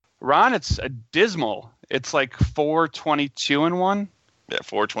 Ron, it's dismal. It's like 4-22 and 1. Yeah,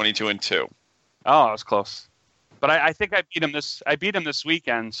 4-22-2. Oh, I was close, but I think I beat him this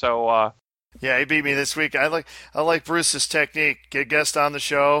weekend. So yeah, he beat me this week. I like Bruce's technique. Get a guest on the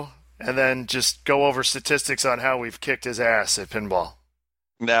show, and then just go over statistics on how we've kicked his ass at pinball.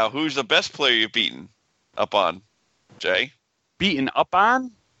 Now, who's the best player you've beaten up on, Jay? Beaten up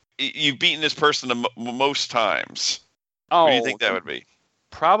on? You've beaten this person the most times. Oh, who do you think that would be?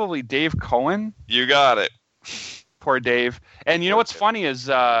 Probably Dave Cohen. You got it. Poor Dave. And you know what's funny is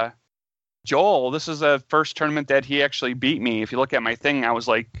Joel, this is the first tournament that he actually beat me. If you look at my thing, I was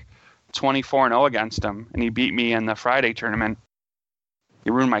like 24-0 against him, and he beat me in the Friday tournament.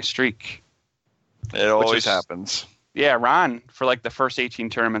 He ruined my streak. It always happens. Yeah, Ron, for like the first 18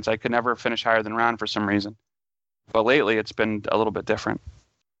 tournaments, I could never finish higher than Ron for some reason. But lately, it's been a little bit different.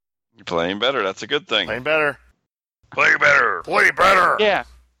 You're playing better. That's a good thing. Playing better. Play better. Play better. Yeah.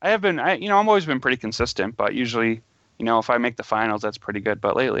 I have been, I've always been pretty consistent, but usually, if I make the finals, that's pretty good.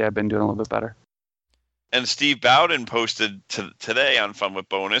 But lately, I've been doing a little bit better. And Steve Bowden posted today on Fun with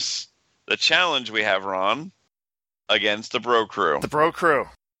Bonus the challenge we have, Ron, against the Bro Crew. The Bro Crew.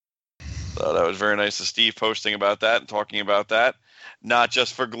 So that was very nice of Steve posting about that and talking about that. Not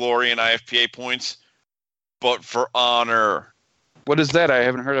just for glory and IFPA points, but for honor. What is that? I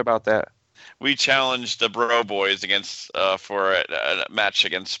haven't heard about that. We challenged the Bro Boys against for a match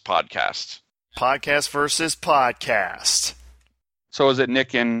against Podcast. Podcast versus Podcast. So is it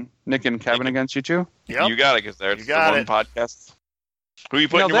Nick and Kevin against you two? Yep. You got it, because there's the one podcast. Who are you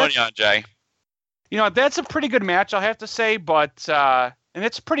putting your money on, Jay? That's a pretty good match, I'll have to say, but and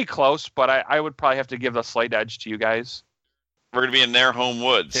it's pretty close, but I would probably have to give a slight edge to you guys. We're going to be in their home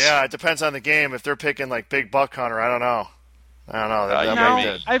woods. Yeah, it depends on the game. If they're picking like Big Buck Hunter, I don't know.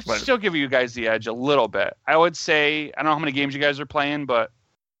 I'd still give you guys the edge a little bit. I would say, I don't know how many games you guys are playing, but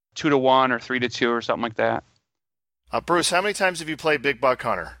 2-1 or 3-2 or something like that. Bruce, how many times have you played Big Buck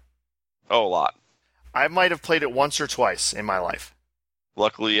Hunter? Oh, a lot. I might have played it once or twice in my life.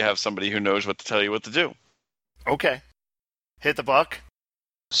 Luckily, you have somebody who knows what to tell you what to do. Okay. Hit the buck?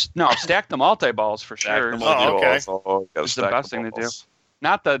 No, stack the multi-balls for sure. Okay. It's the best thing to do.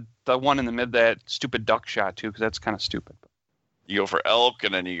 Not the one in the mid, that stupid duck shot, too, because that's kind of stupid. You go for elk,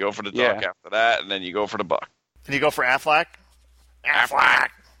 and then you go for the duck after that, and then you go for the buck. And you go for Aflac? Aflac!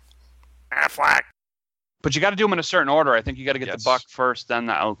 But you got to do them in a certain order. I think you got to get the buck first, then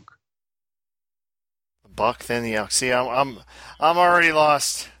the elk. The buck, then the elk. See, I'm already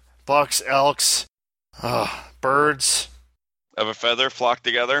lost. Bucks, elks, birds. Of a feather flock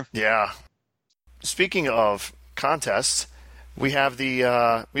together? Yeah. Speaking of contests, we have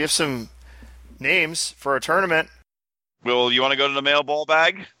some names for a tournament. Will you want to go to the mail ball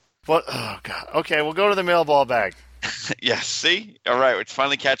bag? What? Oh God. Okay, we'll go to the mail ball bag. Yes, see? All right, it's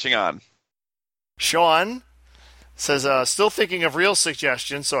finally catching on. Sean says, still thinking of real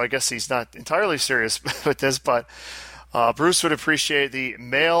suggestions, so I guess he's not entirely serious with this, but Bruce would appreciate the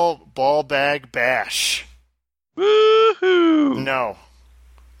male ball bag bash. Woohoo! No,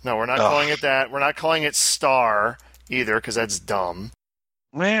 we're not calling it that. We're not calling it Star either, because that's dumb.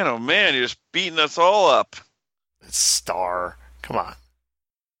 Man, oh man, you're just beating us all up. It's Star. Come on.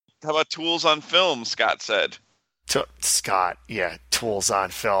 How about Tools on Film, Scott said. Scott, yeah, Tools on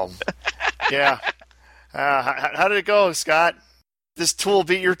Film. Yeah. How did it go, Scott? This tool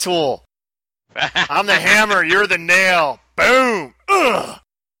beat your tool. I'm the hammer, you're the nail. Boom! Ugh!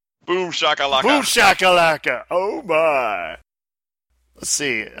 Boom shakalaka. Boom shakalaka. Oh my. Let's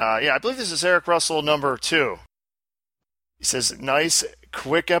see. I believe this is Eric Russell number 2. He says, nice,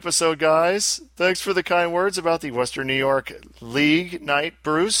 quick episode, guys. Thanks for the kind words about the Western New York League night,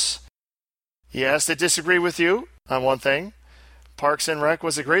 Bruce. He has to disagree with you on one thing. Parks and Rec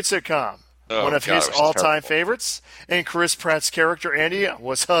was a great sitcom. One of his all-time favorites. And Chris Pratt's character, Andy,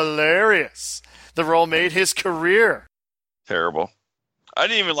 was hilarious. The role made his career. Terrible. I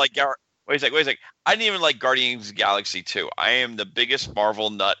didn't even like Wait a sec. I didn't even like Guardians of the Galaxy 2. I am the biggest Marvel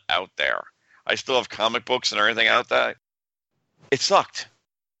nut out there. I still have comic books and everything out there. It sucked.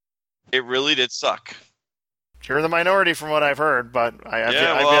 It really did suck. You're the minority from what I've heard, but I've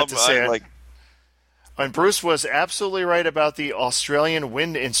yet to say it. And Bruce was absolutely right about the Australian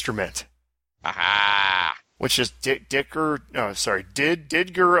wind instrument. Aha! Which is didgeridoo.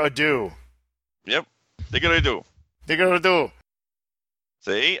 Yep. Didgeridoo.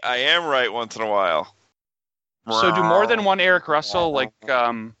 See, I am right once in a while. So do more than one Eric Russell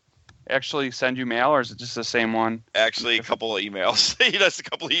actually send you mail, or is it just the same one? Actually, a couple of emails. He does a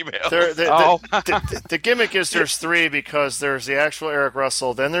couple of emails. The gimmick is there's 3 because there's the actual Eric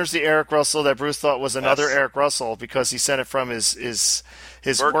Russell. Then there's the Eric Russell that Bruce thought was another Eric Russell because he sent it from his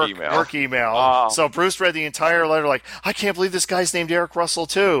work email. Oh. So Bruce read the entire letter like, I can't believe this guy's named Eric Russell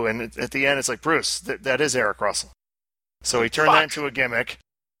too. And at the end, it's like, Bruce, that is Eric Russell. So he turned that into a gimmick.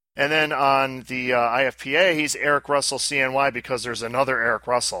 And then on the IFPA, he's Eric Russell CNY because there's another Eric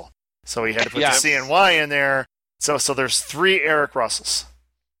Russell. So he had to put the CNY in there. So there's 3 Eric Russells.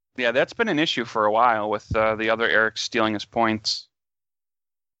 Yeah, that's been an issue for a while with the other Eric stealing his points.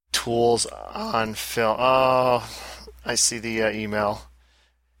 Tools on Film. Oh, I see the email.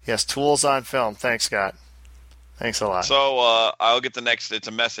 Yes, Tools on Film. Thanks, Scott. Thanks a lot. So I'll get the next. It's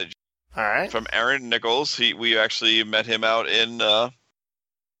a message. All right. From Aaron Nichols. We actually met him out in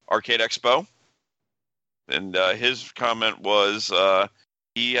Arcade Expo. And his comment was...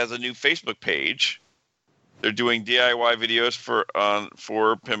 he has a new Facebook page. They're doing DIY videos for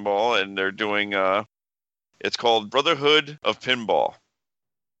pinball, and they're doing it's called Brotherhood of Pinball,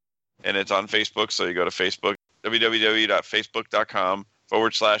 and it's on Facebook. So you go to Facebook,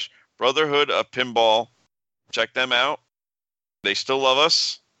 www.facebook.com/Brotherhood of Pinball. Check them out. They still love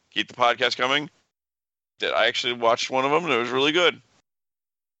us. Keep the podcast coming. I actually watched one of them, and it was really good.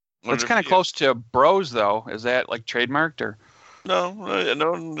 It's kind of close to Bros, though. Is that like trademarked or? No,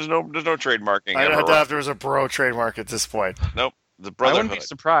 there's no trademarking. I don't know if there was a bro trademark at this point. Nope, the Brotherhood. I wouldn't be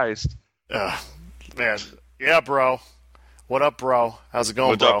surprised. Man, yeah, bro. What up, bro? How's it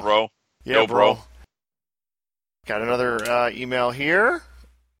going, bro? What's up, bro? Yeah, Yo, bro. Got another email here.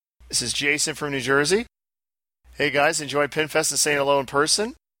 This is Jason from New Jersey. Hey guys, enjoyed Pinfest and saying hello in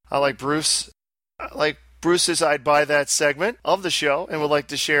person. I like Bruce's I'd buy that segment of the show and would like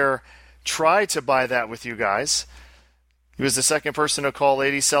to try to buy that with you guys. He was the second person to call a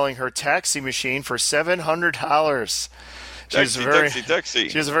lady selling her taxi machine for $700. She was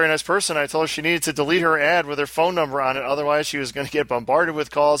a very nice person. I told her she needed to delete her ad with her phone number on it. Otherwise, she was going to get bombarded with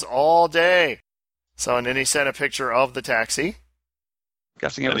calls all day. So, and then he sent a picture of the taxi.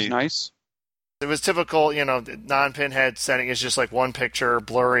 Guessing it was nice. It was typical, non-Pinhead setting. It's just like one picture,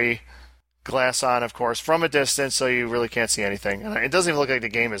 blurry, glass on, of course, from a distance, so you really can't see anything. And it doesn't even look like the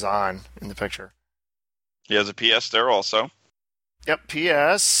game is on in the picture. He has a PS there also. Yep,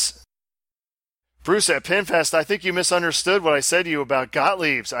 PS. Bruce, at Pinfest, I think you misunderstood what I said to you about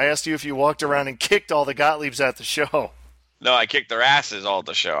Gottliebs. I asked you if you walked around and kicked all the Gottliebs at the show. No, I kicked their asses all at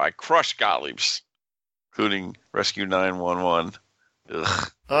the show. I crushed Gottliebs, including Rescue 911.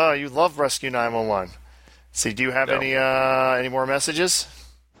 Ugh. Oh, you love Rescue 911. See, do you have any more messages?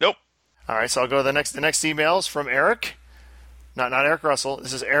 Nope. All right, so I'll go to the next emails from Eric. Not Eric Russell.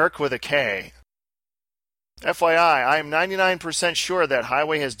 This is Eric with a K. FYI, I am 99% sure that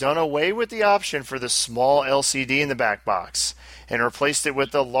Highway has done away with the option for the small LCD in the back box and replaced it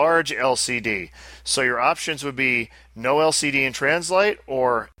with the large LCD. So your options would be no LCD in Translite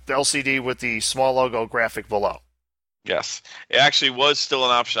or the LCD with the small logo graphic below. Yes. It actually was still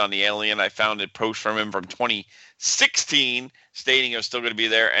an option on the Alien. I found a post from him from 2016 stating it was still going to be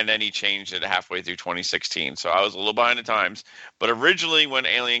there, and then he changed it halfway through 2016. So I was a little behind the times. But originally, when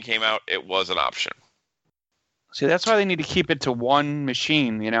Alien came out, it was an option. See, that's why they need to keep it to one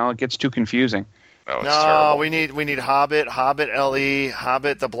machine. It gets too confusing. Oh, it's No, terrible. we need Hobbit, Hobbit LE,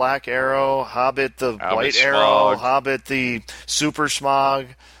 Hobbit the Black Arrow, Hobbit the Hobbit White Smog. Arrow, Hobbit the Super Smog,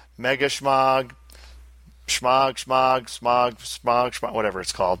 Mega Smog, Smog, whatever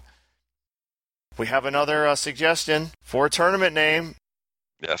it's called. We have another suggestion for a tournament name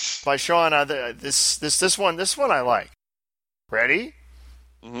Yes. by Sean. This one I like. Ready?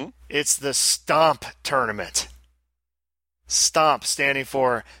 Mm-hmm. It's the S.T.O.M.P tournament. S.T.O.M.P standing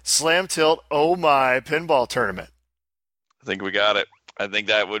for Slam Tilt Oh My Pinball Tournament. I think we got it. I think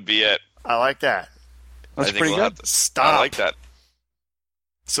that would be it. I like that. That's I think pretty we'll good. have to- S.T.O.M.P. I like that.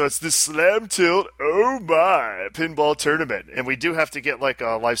 So it's the Slam Tilt Oh My Pinball Tournament. And we do have to get like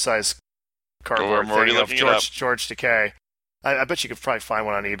a life-size cardboard I'm already thing of looking it up. George Takei. I bet you could probably find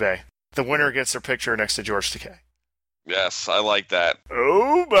one on eBay. The winner gets their picture next to George Takei. Yes, I like that.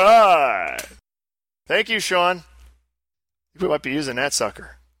 Oh my! Thank you, Sean. We might be using that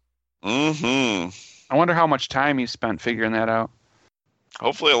sucker. Mm-hmm. I wonder how much time he spent figuring that out.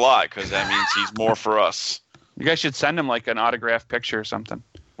 Hopefully a lot, because that means he's more for us. You guys should send him like an autographed picture or something.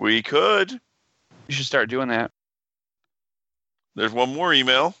 We could. You should start doing that. There's one more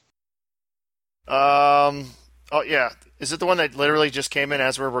email. Oh yeah. Is it the one that literally just came in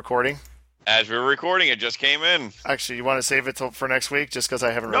as we're recording? As we were recording, it just came in. Actually, you want to save it for next week just because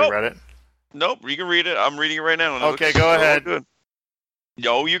I haven't really Nope. read it? Nope, you can read it. I'm reading it right now. And it Okay, looks go so ahead. Good.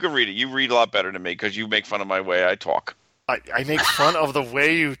 No, you can read it. You read a lot better than me because you make fun of my way I talk. I make fun of the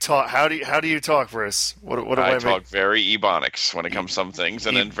way you talk. How do you talk, Bruce? What do I I talk make? very ebonics when it comes to some things,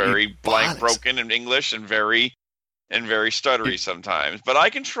 and then very blank, Ebonics. broken in English, and very stuttery sometimes. But I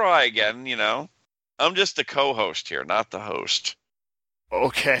can try again. I'm just the co-host here, not the host.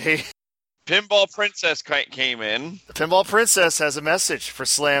 Okay. Pinball Princess came in. The Pinball Princess has a message for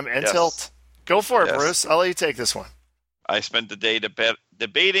Slam and Yes. Tilt. Go for it, Yes. Bruce. I'll let you take this one. I spent the day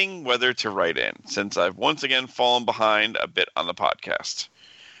debating whether to write in, since I've once again fallen behind a bit on the podcast.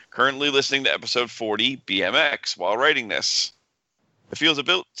 Currently listening to episode 40, BMX, while writing this. It feels a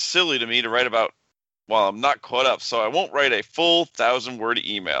bit silly to me to write about while I'm not caught up, so I won't write a full 1,000-word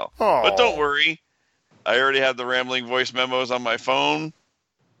email. Aw. But don't worry, I already have the rambling voice memos on my phone.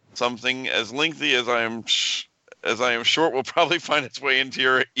 Something as lengthy as I am short will probably find its way into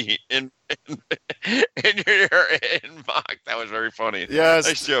your in your inbox. That was very funny. Yes.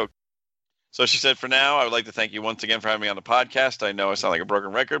 Nice joke. So she said, for now, I would like to thank you once again for having me on the podcast. I know I sound like a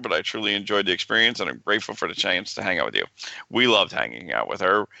broken record, but I truly enjoyed the experience, and I'm grateful for the chance to hang out with you. We loved hanging out with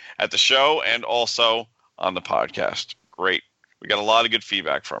her at the show and also on the podcast. Great. We got a lot of good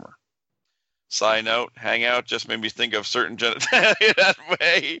feedback from her. Side note, Hangout just made me think of certain genitalia that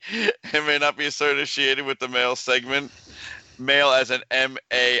way. It may not be associated with the male segment. Male as an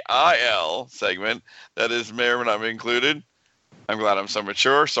MAIL segment. That is, may or may not be included. I'm glad I'm so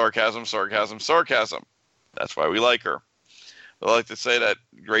mature. Sarcasm. That's why we like her. I like to say that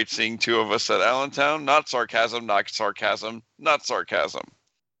great seeing two of us at Allentown. Not sarcasm.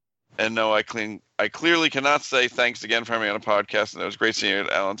 And no, I clearly cannot say thanks again for having me on a podcast, and it was great seeing you at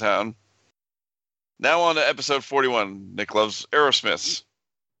Allentown. Now on to episode 41. Nick loves Aerosmiths.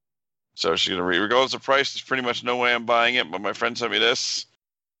 So she's going to read. Regardless of price, there's pretty much no way I'm buying it, but my friend sent me this.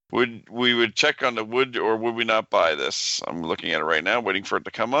 We would check on the would or would we not buy this? I'm looking at it right now, waiting for it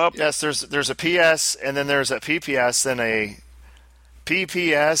to come up. Yes, there's a PS, and then there's a PPS, then a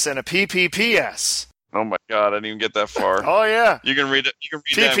PPS, and a PPPS. Oh my God, I didn't even get that far. Oh, yeah. You can read it. You can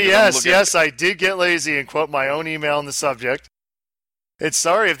read that, 'cause I'm PPS, looking- yes, I did get lazy and quote my own email in the subject. It's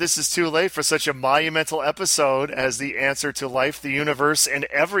sorry if this is too late for such a monumental episode as the answer to life, the universe, and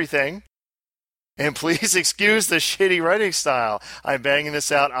everything. And please excuse the shitty writing style. I'm banging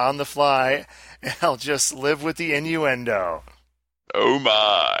this out on the fly, and I'll just live with the innuendo. Oh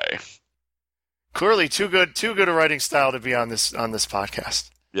my. Clearly, too good a writing style to be on this podcast.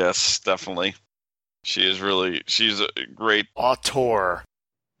 Yes, definitely. She's a great. Auteur.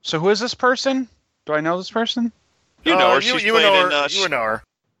 So who is this person? Do I know this person? You know her. She's you played know in. her. You would know her.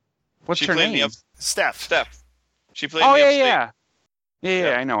 What's she her played in name? Steph. Steph. She played Oh, in the yeah, Upstate.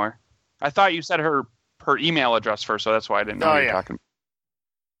 yeah. I know her. I thought you said her email address first, so that's why I didn't know Oh, what you yeah. were talking about.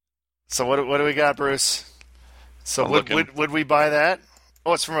 So what do we got, Bruce? So I'm would looking. we buy that?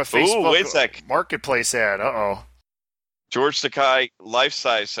 Oh, it's from a Facebook wait a sec. marketplace ad. Uh-oh. George Takei, life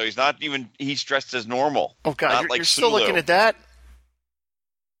size, so he's dressed as normal. Oh God, Not you're, like you're still Sulu. looking at that?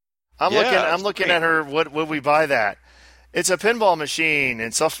 I'm Yeah, looking that's at great. her. Would we buy that? It's a pinball machine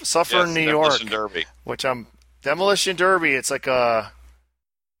in Suffern, New York. Demolition Derby. Demolition Derby. It's like a.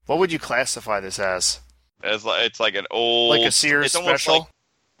 What would you classify this as? It's like an old. Like a Sears it's almost special? like-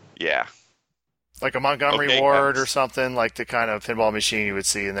 yeah. Like a Montgomery Okay, Ward guys. or something, like the kind of pinball machine you would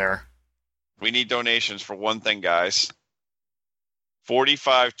see in there. We need donations for one thing, guys.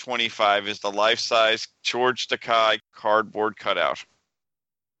 $45.25 is the life-size George Takei cardboard cutout.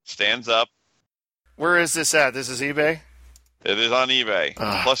 Stands up. Where is this at? This is eBay? It is on eBay.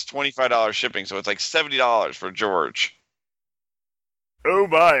 Ugh. Plus $25 shipping, so it's like $70 for George. Oh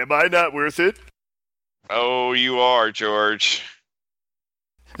my, am I not worth it? Oh, you are, George.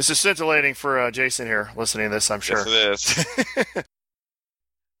 This is scintillating for Jason here, listening to this, I'm sure. Yes, it is.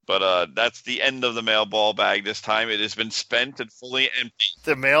 But that's the end of the mail ball bag this time. It has been spent and fully empty.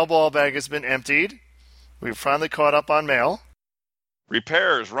 The mail ball bag has been emptied. We've finally caught up on mail.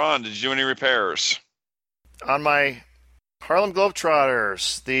 Repairs. Ron, did you do any repairs? On my Harlem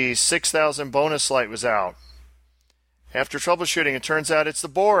Globetrotters, the 6000 bonus light was out. After troubleshooting, it turns out it's the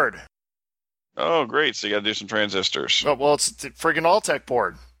board. Oh, great. So you got to do some transistors. Oh, well, it's the friggin' Alltech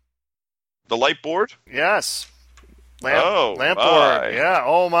board. The light board? Yes. Lamp my. board. Yeah,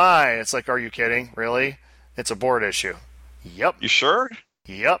 oh my. It's like, are you kidding? Really? It's a board issue. Yep. You sure?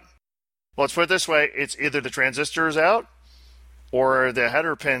 Yep. Well, let's put it this way. It's either the transistor is out or the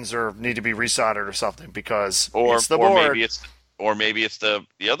header pins need to be resoldered or something because it's the board. Maybe it's the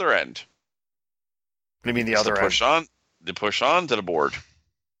other end. What do you mean the It's other end? The push on to the board.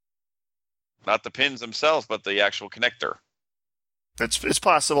 Not the pins themselves, but the actual connector. It's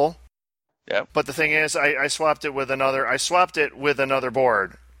possible. Yeah. But the thing is, I swapped it with another. I swapped it with another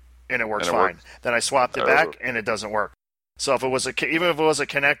board, and it works fine. Then I swapped it back, and it doesn't work. So if it was even if it was a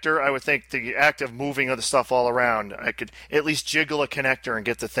connector, I would think the act of moving of the stuff all around, I could at least jiggle a connector and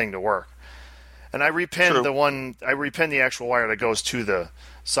get the thing to work. And I repinned the one. I repinned the actual wire that goes to the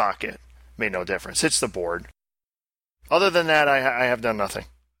socket. Made no difference. It's the board. Other than that, I have done nothing.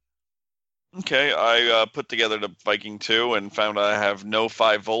 Okay, I put together the Viking 2 and found I have no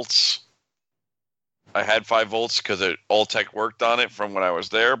 5 volts. I had 5 volts because Alltech worked on it from when I was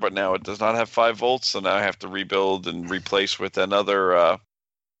there, but now it does not have 5 volts, so now I have to rebuild and replace with another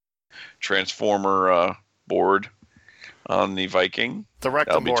transformer board on the Viking. The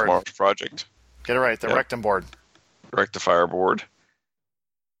rectum That'll be board. tomorrow's project. Get it right, the rectum board. Rectifier board.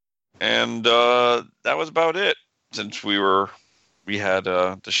 And that was about it. Since we had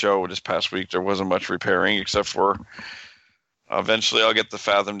the show this past week, there wasn't much repairing except for eventually I'll get the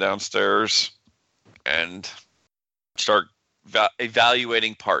Fathom downstairs and start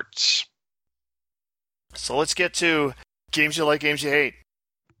evaluating parts. So let's get to games you like, games you hate.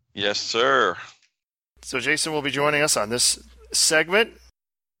 Yes, sir. So Jason will be joining us on this segment.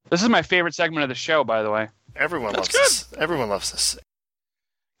 This is my favorite segment of the show, by the way. Everyone That's loves this. Everyone loves this.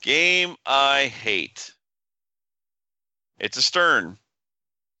 Game I hate. It's a Stern.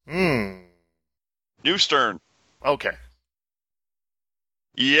 New Stern. Okay.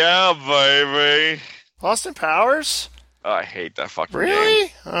 Yeah, baby. Austin Powers? Oh, I hate that fucking game.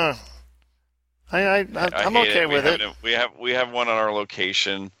 Really? I'm I hate okay with it. We have one on our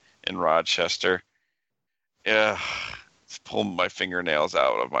location in Rochester. Yeah, it's pulling my fingernails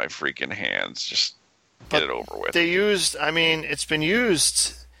out of my freaking hands. Just get it over with. It's been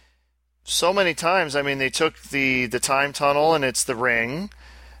used so many times. I mean, they took the time tunnel and it's the ring.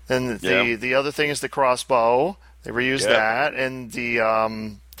 Then the other thing is the crossbow. They reused that, and the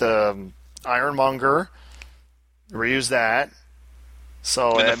Ironmonger. They reused that.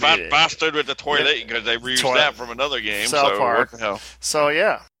 So and the fat bastard with the toilet because they reused that from another game. South Park. What the hell? So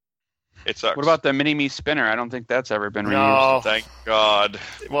yeah. It sucks. What about the Mini-Me spinner? I don't think that's ever been reused. No. Thank God.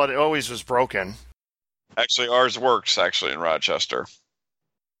 Well, it always was broken. Actually, ours works in Rochester.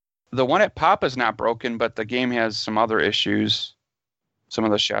 The one at Papa's not broken, but the game has some other issues. Some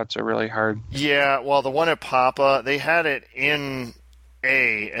of the shots are really hard. Yeah, well, the one at Papa, they had it in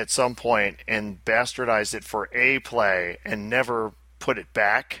A at some point and bastardized it for A play and never put it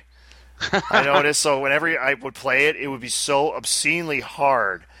back. I noticed, so whenever I would play it, it would be so obscenely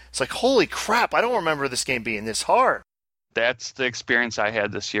hard. It's like, holy crap, I don't remember this game being this hard. That's the experience I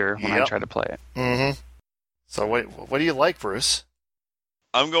had this year when I tried to play it. Mm-hmm. So what do you like, Bruce?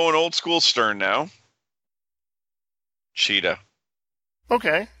 I'm going old school Stern now. Cheetah.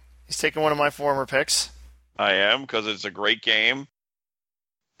 Okay. He's taking one of my former picks. I am, because it's a great game.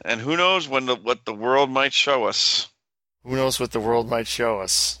 And who knows what the world might show us. Who knows what the world might show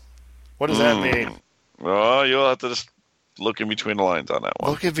us? What does that mean? Well, you'll have to just look in between the lines on that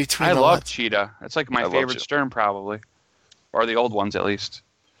one. Look in between I the love lines. Cheetah. It's like my love favorite Cheetah. Stern, probably. Or the old ones, at least.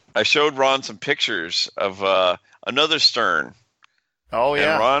 I showed Ron some pictures of another Stern. Oh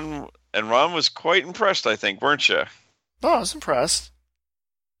yeah. And Ron was quite impressed, I think, weren't you? Oh, I was impressed.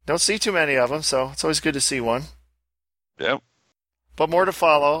 Don't see too many of them, so it's always good to see one. Yep. But more to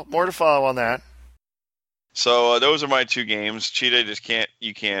follow. More to follow on that. So those are my two games. Cheetah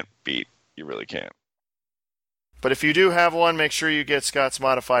you can't beat. You really can't. But if you do have one, make sure you get Scott's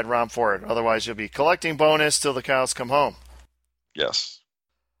modified ROM for it. Otherwise, you'll be collecting bonus till the cows come home. Yes.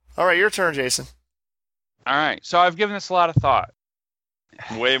 All right, your turn, Jason. All right. So I've given this a lot of thought.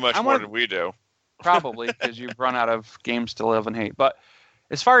 Way much more than we do. Probably because you've run out of games to live and hate. But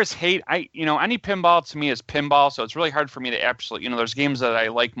as far as hate, any pinball to me is pinball, so it's really hard for me to absolutely, there's games that I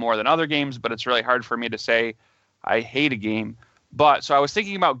like more than other games, but it's really hard for me to say I hate a game. But so I was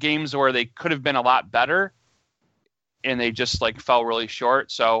thinking about games where they could have been a lot better, and they just fell really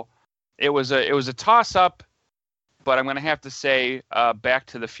short. So it was a toss up, but I'm going to have to say Back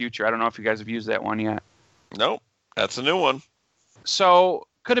to the Future. I don't know if you guys have used that one yet. Nope, that's a new one. So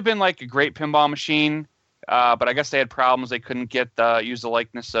could have been a great pinball machine, but I guess they had problems. They couldn't use the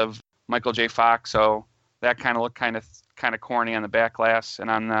likeness of Michael J. Fox, so that kind of looked kind of corny on the back glass and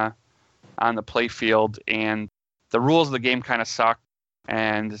on the play field. And the rules of the game kind of suck.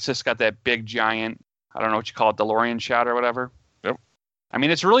 And it's just got that big giant, I don't know what you call it, DeLorean shot or whatever. Yep. I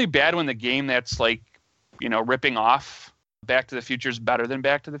mean, it's really bad when the game that's ripping off Back to the Future is better than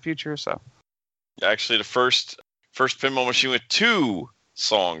Back to the Future. So Actually, the first pinball machine with 2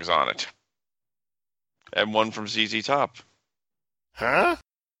 songs on it, and one from ZZ Top. Huh?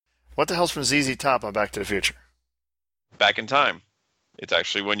 What the hell's from ZZ Top on Back to the Future? Back in Time. It's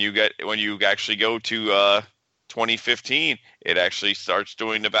actually when you actually go to 2015, it actually starts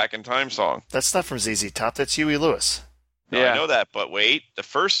doing the Back in Time song. That's not from ZZ Top. That's Huey Lewis. Yeah, I know that, but wait, the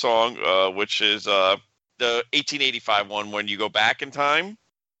first song, which is the 1885 one, when you go back in time,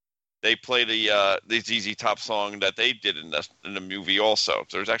 they play the ZZ Top song that they did in the movie also.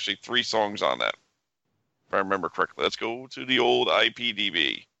 So there's actually 3 songs on that, if I remember correctly. Let's go to the old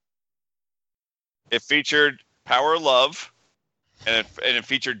IPDB. It featured Power of Love, and it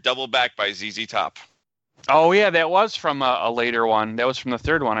featured Double Back by ZZ Top. Oh, yeah, that was from a later one. That was from the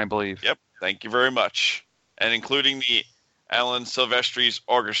third one, I believe. Yep, thank you very much. And including the Alan Silvestri's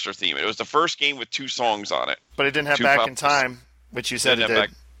orchestra theme. It was the first game with 2 songs on it. But it didn't have 2 Back puppets. in Time, which you said it did. Back.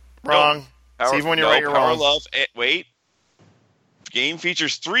 Wrong. So even when you're right, you're Power wrong. of Love. Wait. Game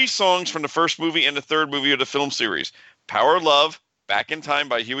features 3 songs from the first movie and the third movie of the film series. Power of Love, Back in Time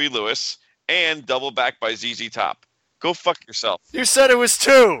by Huey Lewis, and Double Back by ZZ Top. Go fuck yourself. You said it was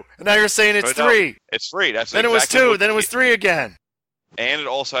 2, and now you're saying it's 3. It's 3. That's Then it was 2, then it was 3 again. And it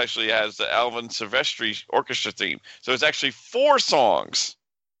also actually has the Alvin Silvestri orchestra theme. So it's actually 4 songs.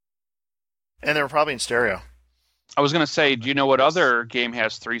 And they were probably in stereo. I was going to say, do you know what other game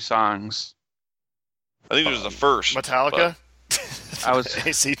has 3 songs? I think it was the first. Metallica? I was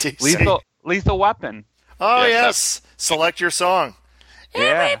ACDC. Lethal Weapon. Oh, Yes, yes. Select your song. Yeah.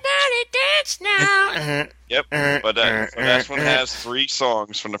 Everybody dance now. Yep. But that one has 3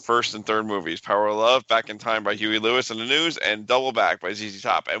 songs from the first and third movies. Power of Love, Back in Time by Huey Lewis and the News, and Double Back by ZZ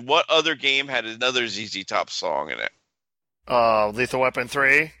Top. And what other game had another ZZ Top song in it? Lethal Weapon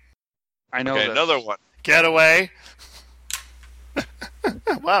 3. I know Okay, this. another one. Getaway.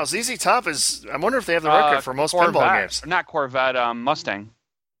 Wow, ZZ Top is... I wonder if they have the record for most pinball games. Not Corvette, Mustang.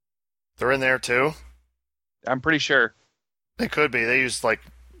 They're in there, too? I'm pretty sure. They could be. They used, a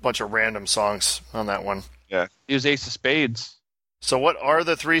bunch of random songs on that one. Yeah. He was Ace of Spades. So what are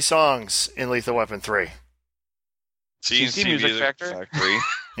the 3 songs in Lethal Weapon 3? CNC Music Factory.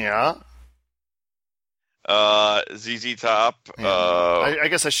 Yeah. ZZ Top. I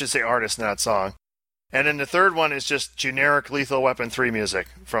guess I should say artist, not song. And then the third one is just generic Lethal Weapon 3 music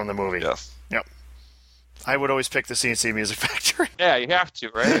from the movie. Yes. Yep. I would always pick the CNC Music Factory. Yeah, you have to,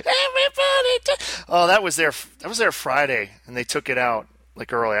 right? Oh, that was there Friday, and they took it out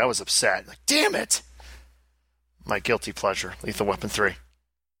early. I was upset. Damn it! My guilty pleasure, Lethal Weapon 3.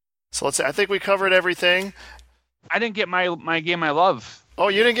 So I think we covered everything. I didn't get my game I love. Oh,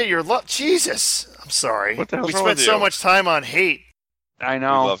 you didn't get your love? Jesus! I'm sorry. What the hell's we wrong spent with so you? much time on hate. I We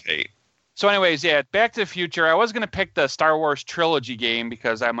know. love hate. So anyways, yeah, Back to the Future. I was going to pick the Star Wars trilogy game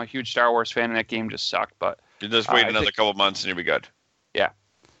because I'm a huge Star Wars fan and that game just sucked. But You just wait I another think- couple months and you'll be good. yeah.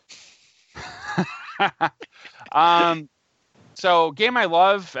 So game I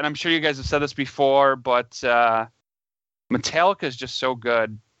love, and I'm sure you guys have said this before, but Metallica is just so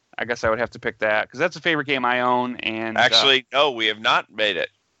good. I guess I would have to pick that because that's a favorite game I own. And Actually, no, we have not made it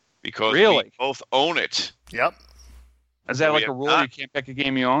because Really? we both own it. Yep. is that we like a have rule? not. You can't pick a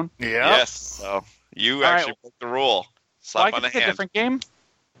game you own. Yep. Yes. So you All actually right. broke the rule. So I Slap on can the pick a hand. different game.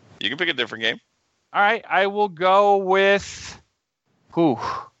 You can pick a different game. All right, I will go with. Whew.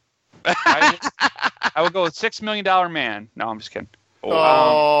 I will go with $6 Million Man. No, I'm just kidding.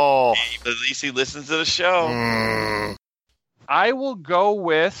 Oh. At least he listens to the show. I will go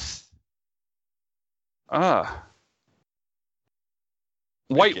with.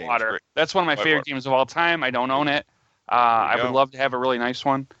 Whitewater. That's one of my favorite games of all time. I don't own it. I would love to have a really nice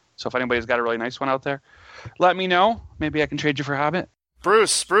one. So if anybody's got a really nice one out there, let me know. Maybe I can trade you for Hobbit.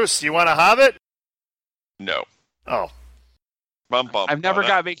 Bruce, you want a Hobbit? No. Oh. I've never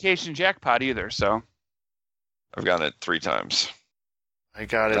got Vacation Jackpot either, so. I've gotten it 3 times. I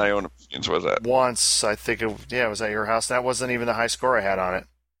got it. I own it. Was that? Once, I think it was at your house. That wasn't even the high score I had on it.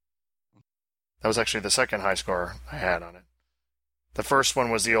 That was actually the second high score I had on it. The first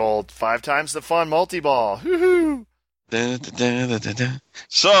one was the old 5 times the fun multi-ball. Woohoo!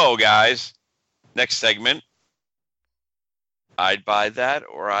 So, guys, next segment. I'd buy that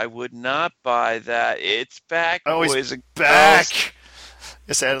or I would not buy that. It's back, boys and back. girls.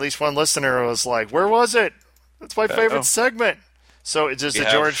 Yes, at least one listener was like, "Where was it? That's my favorite segment." So, does the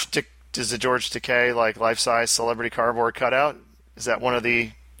George Takei like life-size celebrity cardboard cutout? Is that one of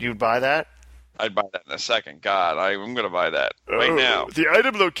the you'd buy that? I'd buy that in a second. God, I'm going to buy that right now. The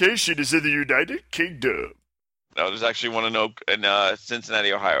item location is in the United Kingdom. No, there's actually one in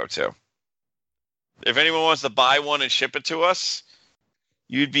Cincinnati, Ohio, too. If anyone wants to buy one and ship it to us,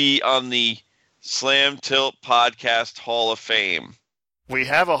 you'd be on the Slam Tilt Podcast Hall of Fame. We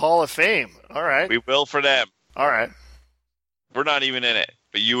have a Hall of Fame. All right. We will for them. All right. We're not even in it,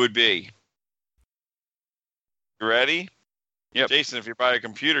 but you would be. You ready? Yep. Jason, if you buy a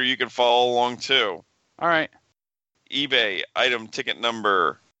computer, you can follow along, too. All right. eBay item ticket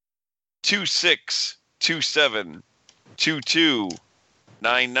number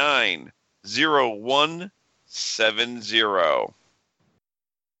 262722990170.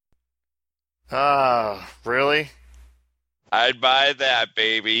 Really? I'd buy that,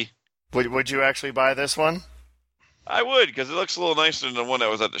 baby. Would you actually buy this one? I would, because it looks a little nicer than the one that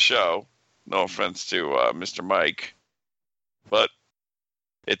was at the show. No offense to Mr. Mike. But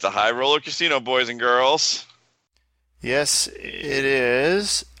it's a high roller casino, boys and girls. Yes, it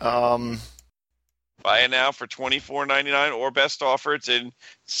is. Buy it now for $24.99 or best offer. It's in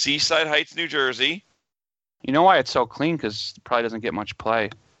Seaside Heights, New Jersey. You know why it's so clean? Because it probably doesn't get much play.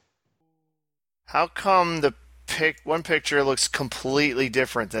 How come the one picture looks completely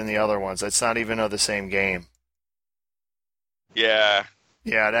different than the other ones? It's not even of the same game. Yeah.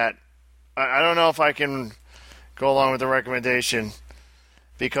 Yeah, that. I don't know if I can go along with the recommendation,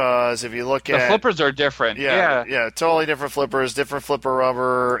 because if you look at the flippers are different. Yeah, totally different flippers, different flipper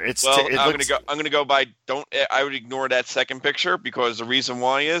rubber. I'm gonna go by. I would ignore that second picture, because the reason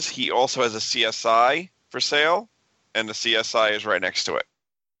why is he also has a CSI for sale, and the CSI is right next to it.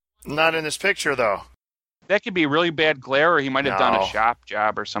 Not in this picture though. That could be really bad glare, or he might have done a shop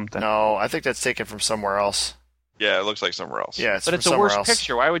job or something. No, I think that's taken from somewhere else. Yeah, it looks like somewhere else. Yeah, but it's a worse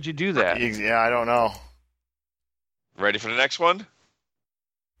picture. Why would you do that? Yeah, I don't know. Ready for the next one?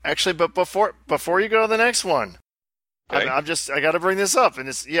 Actually, but before you go to the next one, okay. I got to bring this up. And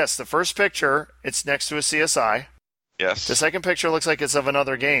yes, the first picture, it's next to a CSI. Yes. The second picture looks like it's of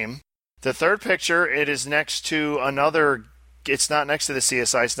another game. The third picture, it is next to another. It's not next to the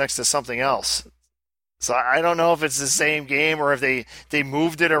CSI. It's next to something else. So I don't know if it's the same game or if they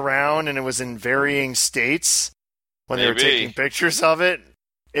moved it around and it was in varying states when they were taking pictures of it.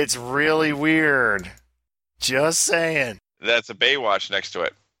 It's really weird. Just saying. That's a Baywatch next to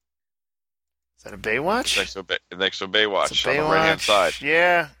it. Is that a Baywatch? Next to a Baywatch on the Baywatch. right-hand side.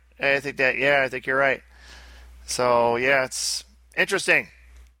 Yeah, I think you're right. So, yeah, it's interesting.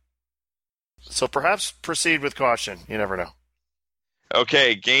 So perhaps proceed with caution. You never know.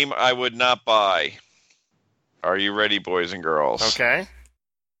 Okay, game I would not buy. Are you ready, boys and girls? Okay.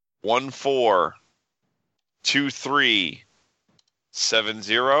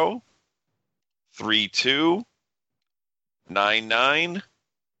 142370329987.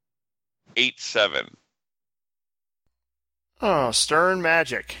 Oh, Stern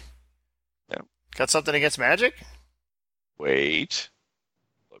Magic. Yeah. Got something against Magic? Wait.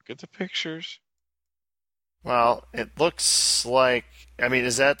 Look at the pictures. Well, it looks like... I mean,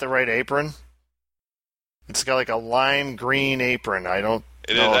 is that the right apron? It's got like a lime green apron. I don't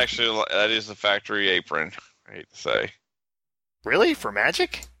It know. is actually... That is the factory apron, I hate to say. Really? For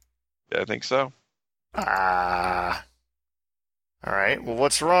Magic? Yeah, I think so. All right. Well,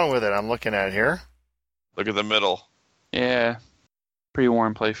 what's wrong with it? I'm looking at it here. Look at the middle. Yeah. Pretty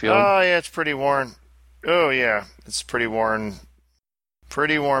worn playfield. Oh, yeah, it's pretty worn. Oh, yeah, it's pretty worn.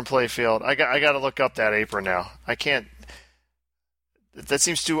 Pretty worn playfield. I got to look up that apron now. I can't. That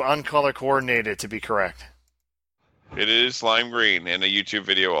seems too uncolor coordinated to be correct. It is lime green in a YouTube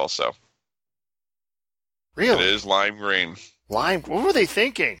video also. Really? It is lime green. Lime? What were they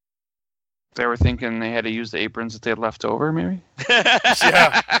thinking? They were thinking they had to use the aprons that they had left over, maybe?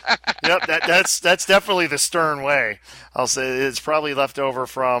 Yeah. Yep, that's definitely the Stern way. I'll say it's probably left over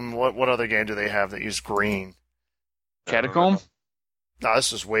from what other game do they have that used green? Catacomb? No,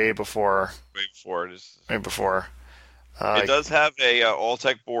 this was way before. Way before it is. Way before. It does have a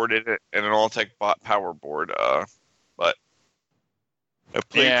All-Tech board in it and an All-Tech power board, but a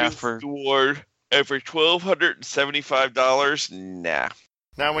playthrough board over $1,275. Nah.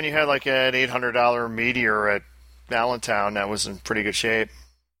 Now, when you had like an $800 Meteor at Allentown, that was in pretty good shape.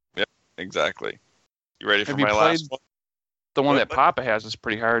 Yep, exactly. You ready for Have you my played last one? The one What? that Papa has is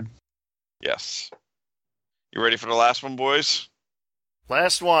pretty hard. Yes. You ready for the last one, boys?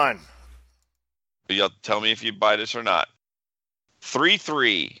 Last one. You'll tell me if you buy this or not.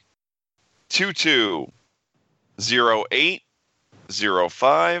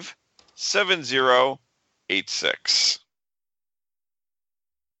 332208057086.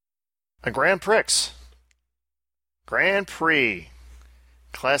 A Grand Prix. Grand Prix.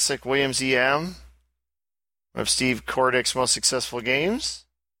 Classic Williams EM. One of Steve Kordick's most successful games.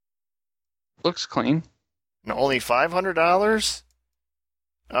 Looks clean. And only $500?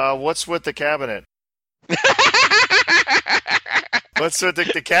 What's with the cabinet? What's with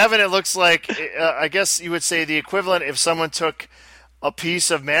the cabinet? Looks like, I guess you would say the equivalent if someone took a piece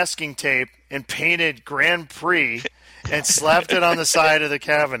of masking tape and painted Grand Prix and slapped it on the side of the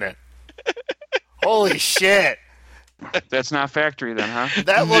cabinet. Holy shit! That's not factory then, huh?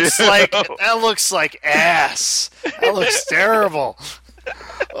 That looks like ass. That looks terrible.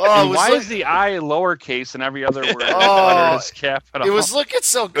 Oh, And why is the I lowercase and every other word Oh, letter is capital? it was looking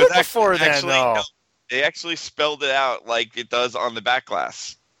so good before then, though. No, they actually spelled it out like it does on the back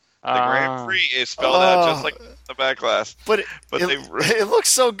glass. The Grand Prix is spelled out just like the back glass. But it looks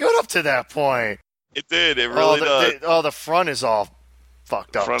so good up to that point. It did. It really does. The front is all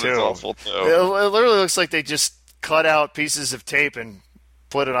fucked up, Front too. is awful, too. It literally looks like they just cut out pieces of tape and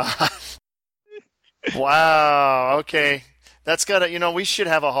put it on. Wow, okay. That's got to, we should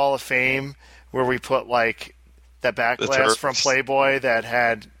have a Hall of Fame where we put, like, that back glass from Playboy that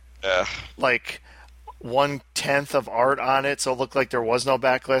had, like, 1/10 of art on it, so it looked like there was no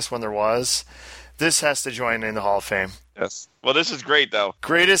back glass when there was. This has to join in the Hall of Fame. Yes. Well, this is great, though.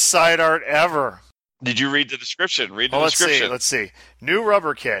 Greatest side art ever. Did you read the description? Read the description. Let's see. New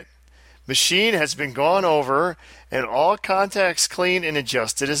rubber kit. Machine has been gone over and all contacts cleaned and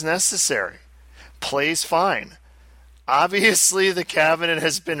adjusted as necessary. Plays fine. Obviously, the cabinet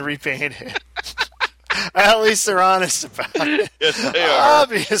has been repainted. At least they're honest about it. Yes, they are.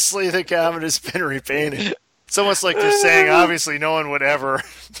 Obviously, the cabinet has been repainted. It's almost like they're saying, obviously, no one would ever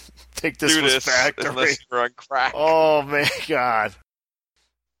think this was factory. Unless you're on crack. Oh, my God.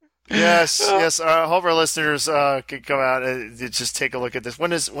 Yes. I hope our listeners can come out and just take a look at this.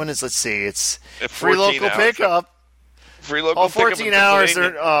 When is let's see, it's free local pickup. Free local pickup. 14 hours.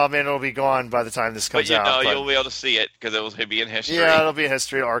 Oh, man, it'll be gone by the time this comes out. But you'll be able to see it because it will be in history. Yeah, it'll be in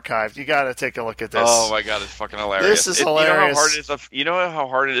history archived. You got to take a look at this. Oh, my God, it's fucking hilarious. This is hilarious. You know how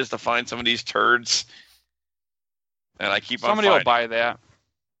hard it is to find some of these turds? And I keep Somebody on will buy that.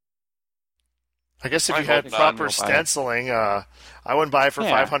 I guess if you had proper stenciling, I wouldn't buy it for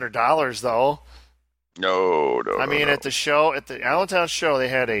 $500 though. No. I mean, at the Allentown show, they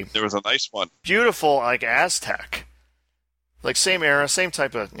had there was a nice one, beautiful like Aztec, like same era, same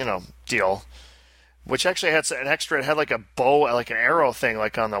type of deal, which actually had an extra. It had like a bow, like an arrow thing,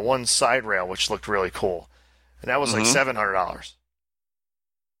 like on the one side rail, which looked really cool, and that was like $700.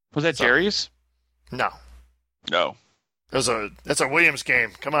 Was that Jerry's? No. That's a Williams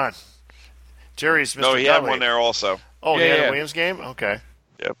game. Come on. Jerry's Mr. No, he Dudley. had one there also. Oh, he had a Williams game? Okay.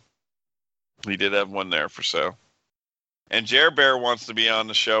 Yep. He did have one there for sale. And Jer Bear wants to be on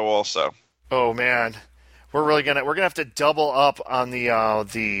the show also. Oh man. We're gonna have to double up on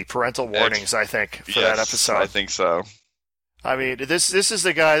the parental warnings, I think, for that episode. I think so. I mean, this is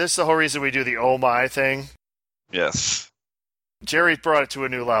the guy, this is the whole reason we do the oh my thing. Yes. Jerry brought it to a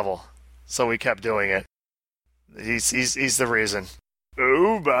new level, so we kept doing it. He's the reason.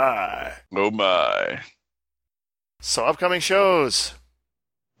 Oh my. Oh my. So upcoming shows.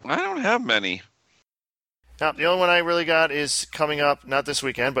 I don't have many. Now, the only one I really got is coming up, not this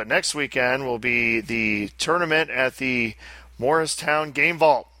weekend, but next weekend will be the tournament at the Morristown Game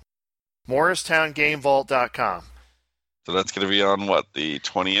Vault. MorristownGameVault.com. So that's going to be on what, the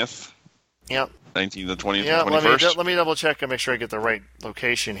 20th? Yep. 19th, the 20th, yeah, and 21st? Let me double check and make sure I get the right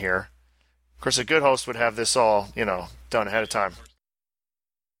location here. Of course, a good host would have this all, done ahead of time.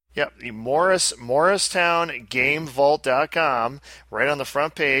 Yep, the MorristownGameVault.com. Right on the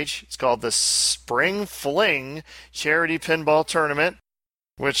front page. It's called the Spring Fling Charity Pinball Tournament,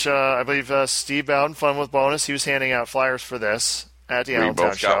 which I believe Steve Bowden, Fun with Bonus, he was handing out flyers for this at the Allentown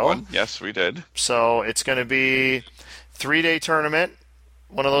both show. got one. Yes, we did. So it's going to be 3-day tournament,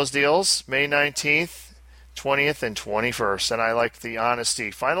 one of those deals, May 19th, 20th, and 21st. And I like the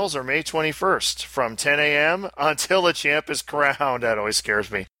honesty. Finals are May 21st from 10 a.m. until the champ is crowned. That always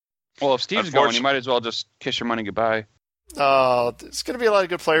scares me. Well, if Steve's going, you might as well just kiss your money goodbye. It's going to be a lot of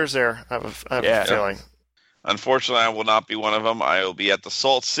good players there, I have a feeling. Unfortunately, I will not be one of them. I will be at the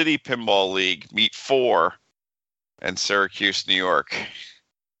Salt City Pinball League, Meet 4, in Syracuse, New York.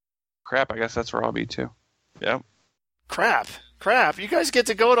 Crap, I guess that's where I'll be, too. Yep. Crap. You guys get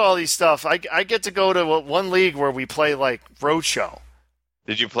to go to all these stuff. I get to go to one league where we play, like, Roadshow.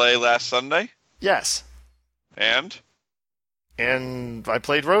 Did you play last Sunday? Yes. And I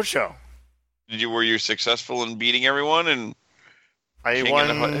played Roadshow. Were you successful in beating everyone? And I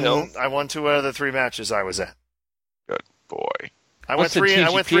won 2 out of the 3 matches I was at. Good boy. I went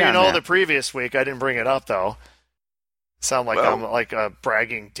 3-0 the previous week. I didn't bring it up though. Sound like I'm like a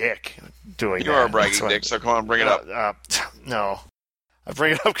bragging dick doing that. You are a bragging dick, so come on, bring it up. No. I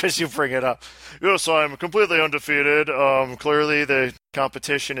bring it up because you bring it up. Yes, I'm completely undefeated. Clearly the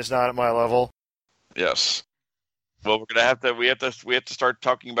competition is not at my level. Yes. Well, we have to start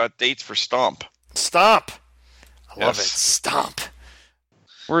talking about dates for S.T.O.M.P. S.T.O.M.P. I love it. S.T.O.M.P.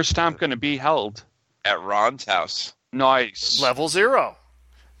 Where's S.T.O.M.P going to be held? At Ron's house. Nice. Level 0.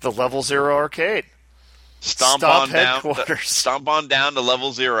 The Level 0 arcade. Stomp on down to Level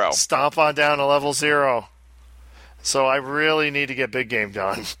 0. Stomp on down to Level 0. So I really need to get Big Game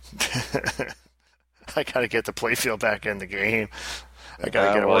done. I got to get the playfield back in the game. I got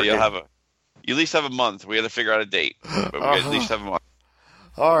to get it working. You at least have a month. We got to figure out a date. But we at least have a month.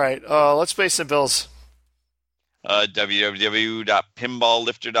 All right. Let's pay some bills.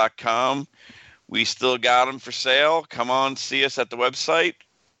 www.pinballlifter.com. We still got them for sale. Come on, see us at the website.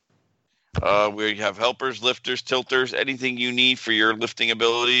 We have helpers, lifters, tilters, anything you need for your lifting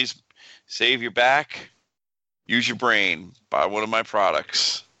abilities. Save your back. Use your brain. Buy one of my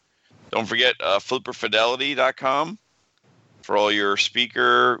products. Don't forget flipperfidelity.com for all your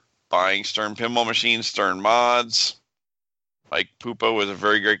speaker, buying Stern pinball machines, Stern mods. Mike Pupo was a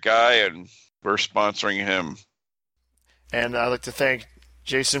very great guy, and we're sponsoring him. And I'd like to thank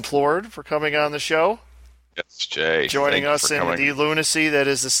Jason Plourde for coming on the show. Yes, Jay. Joining us in the lunacy that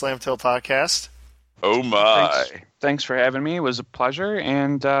is the S.T.O.M.P podcast. Oh, my. Thanks for having me. It was a pleasure.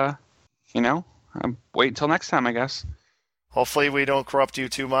 And, wait until next time, I guess. Hopefully we don't corrupt you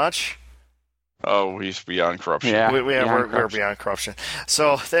too much. Oh, he's beyond corruption. Yeah, we're beyond corruption.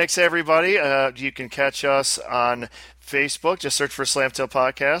 So thanks, everybody. You can catch us on Facebook. Just search for S.T.O.M.P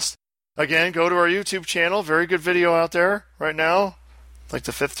podcast. Again, go to our YouTube channel. Very good video out there right now. Like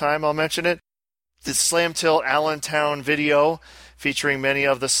the 5th time I'll mention it. The S.T.O.M.P Allentown video featuring many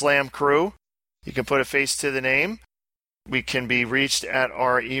of the Slam crew. You can put a face to the name. We can be reached at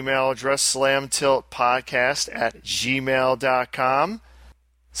our email address, slamtiltpodcast@gmail.com.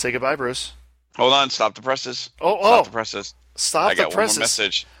 Say goodbye, Bruce. Hold on. Stop the presses. Stop the presses. Stop the presses. I got one more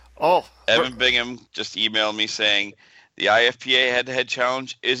message. Evan Bingham just emailed me saying, the IFPA head-to-head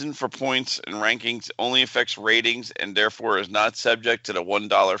challenge isn't for points and rankings, only affects ratings, and therefore is not subject to the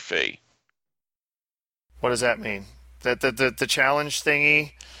 $1 fee. What does that mean? That the challenge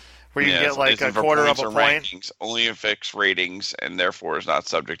thingy where you get like a quarter of a point? Rankings, only affects ratings, and therefore is not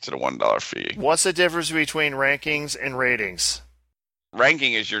subject to the $1 fee. What's the difference between rankings and ratings?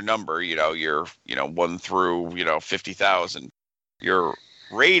 Ranking is your number, you're 1 through 50,000. Your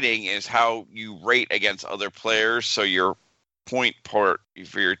rating is how you rate against other players, so your point part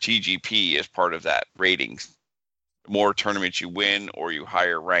for your TGP is part of that ratings. The more tournaments you win or you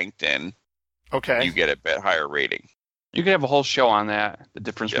higher ranked in, you get a bit higher rating. You could have a whole show on that, the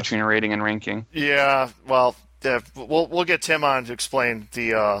difference between rating and ranking. Yeah, well, we'll get Tim on to explain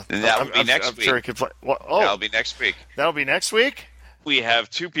the... that will be next week. Sure he could play. That'll be next week. That'll be next week? We have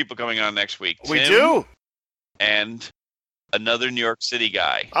 2 people coming on next week. We do? And another New York City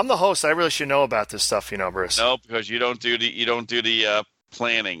guy. I'm the host. I really should know about this stuff, Bruce. No, because you don't do the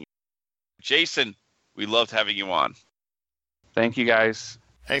planning. Jason, we loved having you on. Thank you, guys.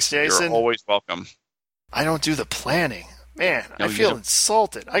 Thanks, Jason. You're always welcome. I don't do the planning. Man, I feel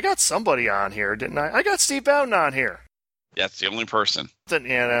insulted. I got somebody on here, didn't I? I got Steve Bowden on here. That's the only person.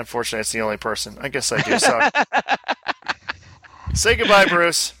 Yeah, unfortunately, it's the only person. I guess I do suck. Say goodbye,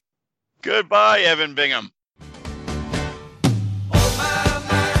 Bruce. Goodbye, Evan Bingham.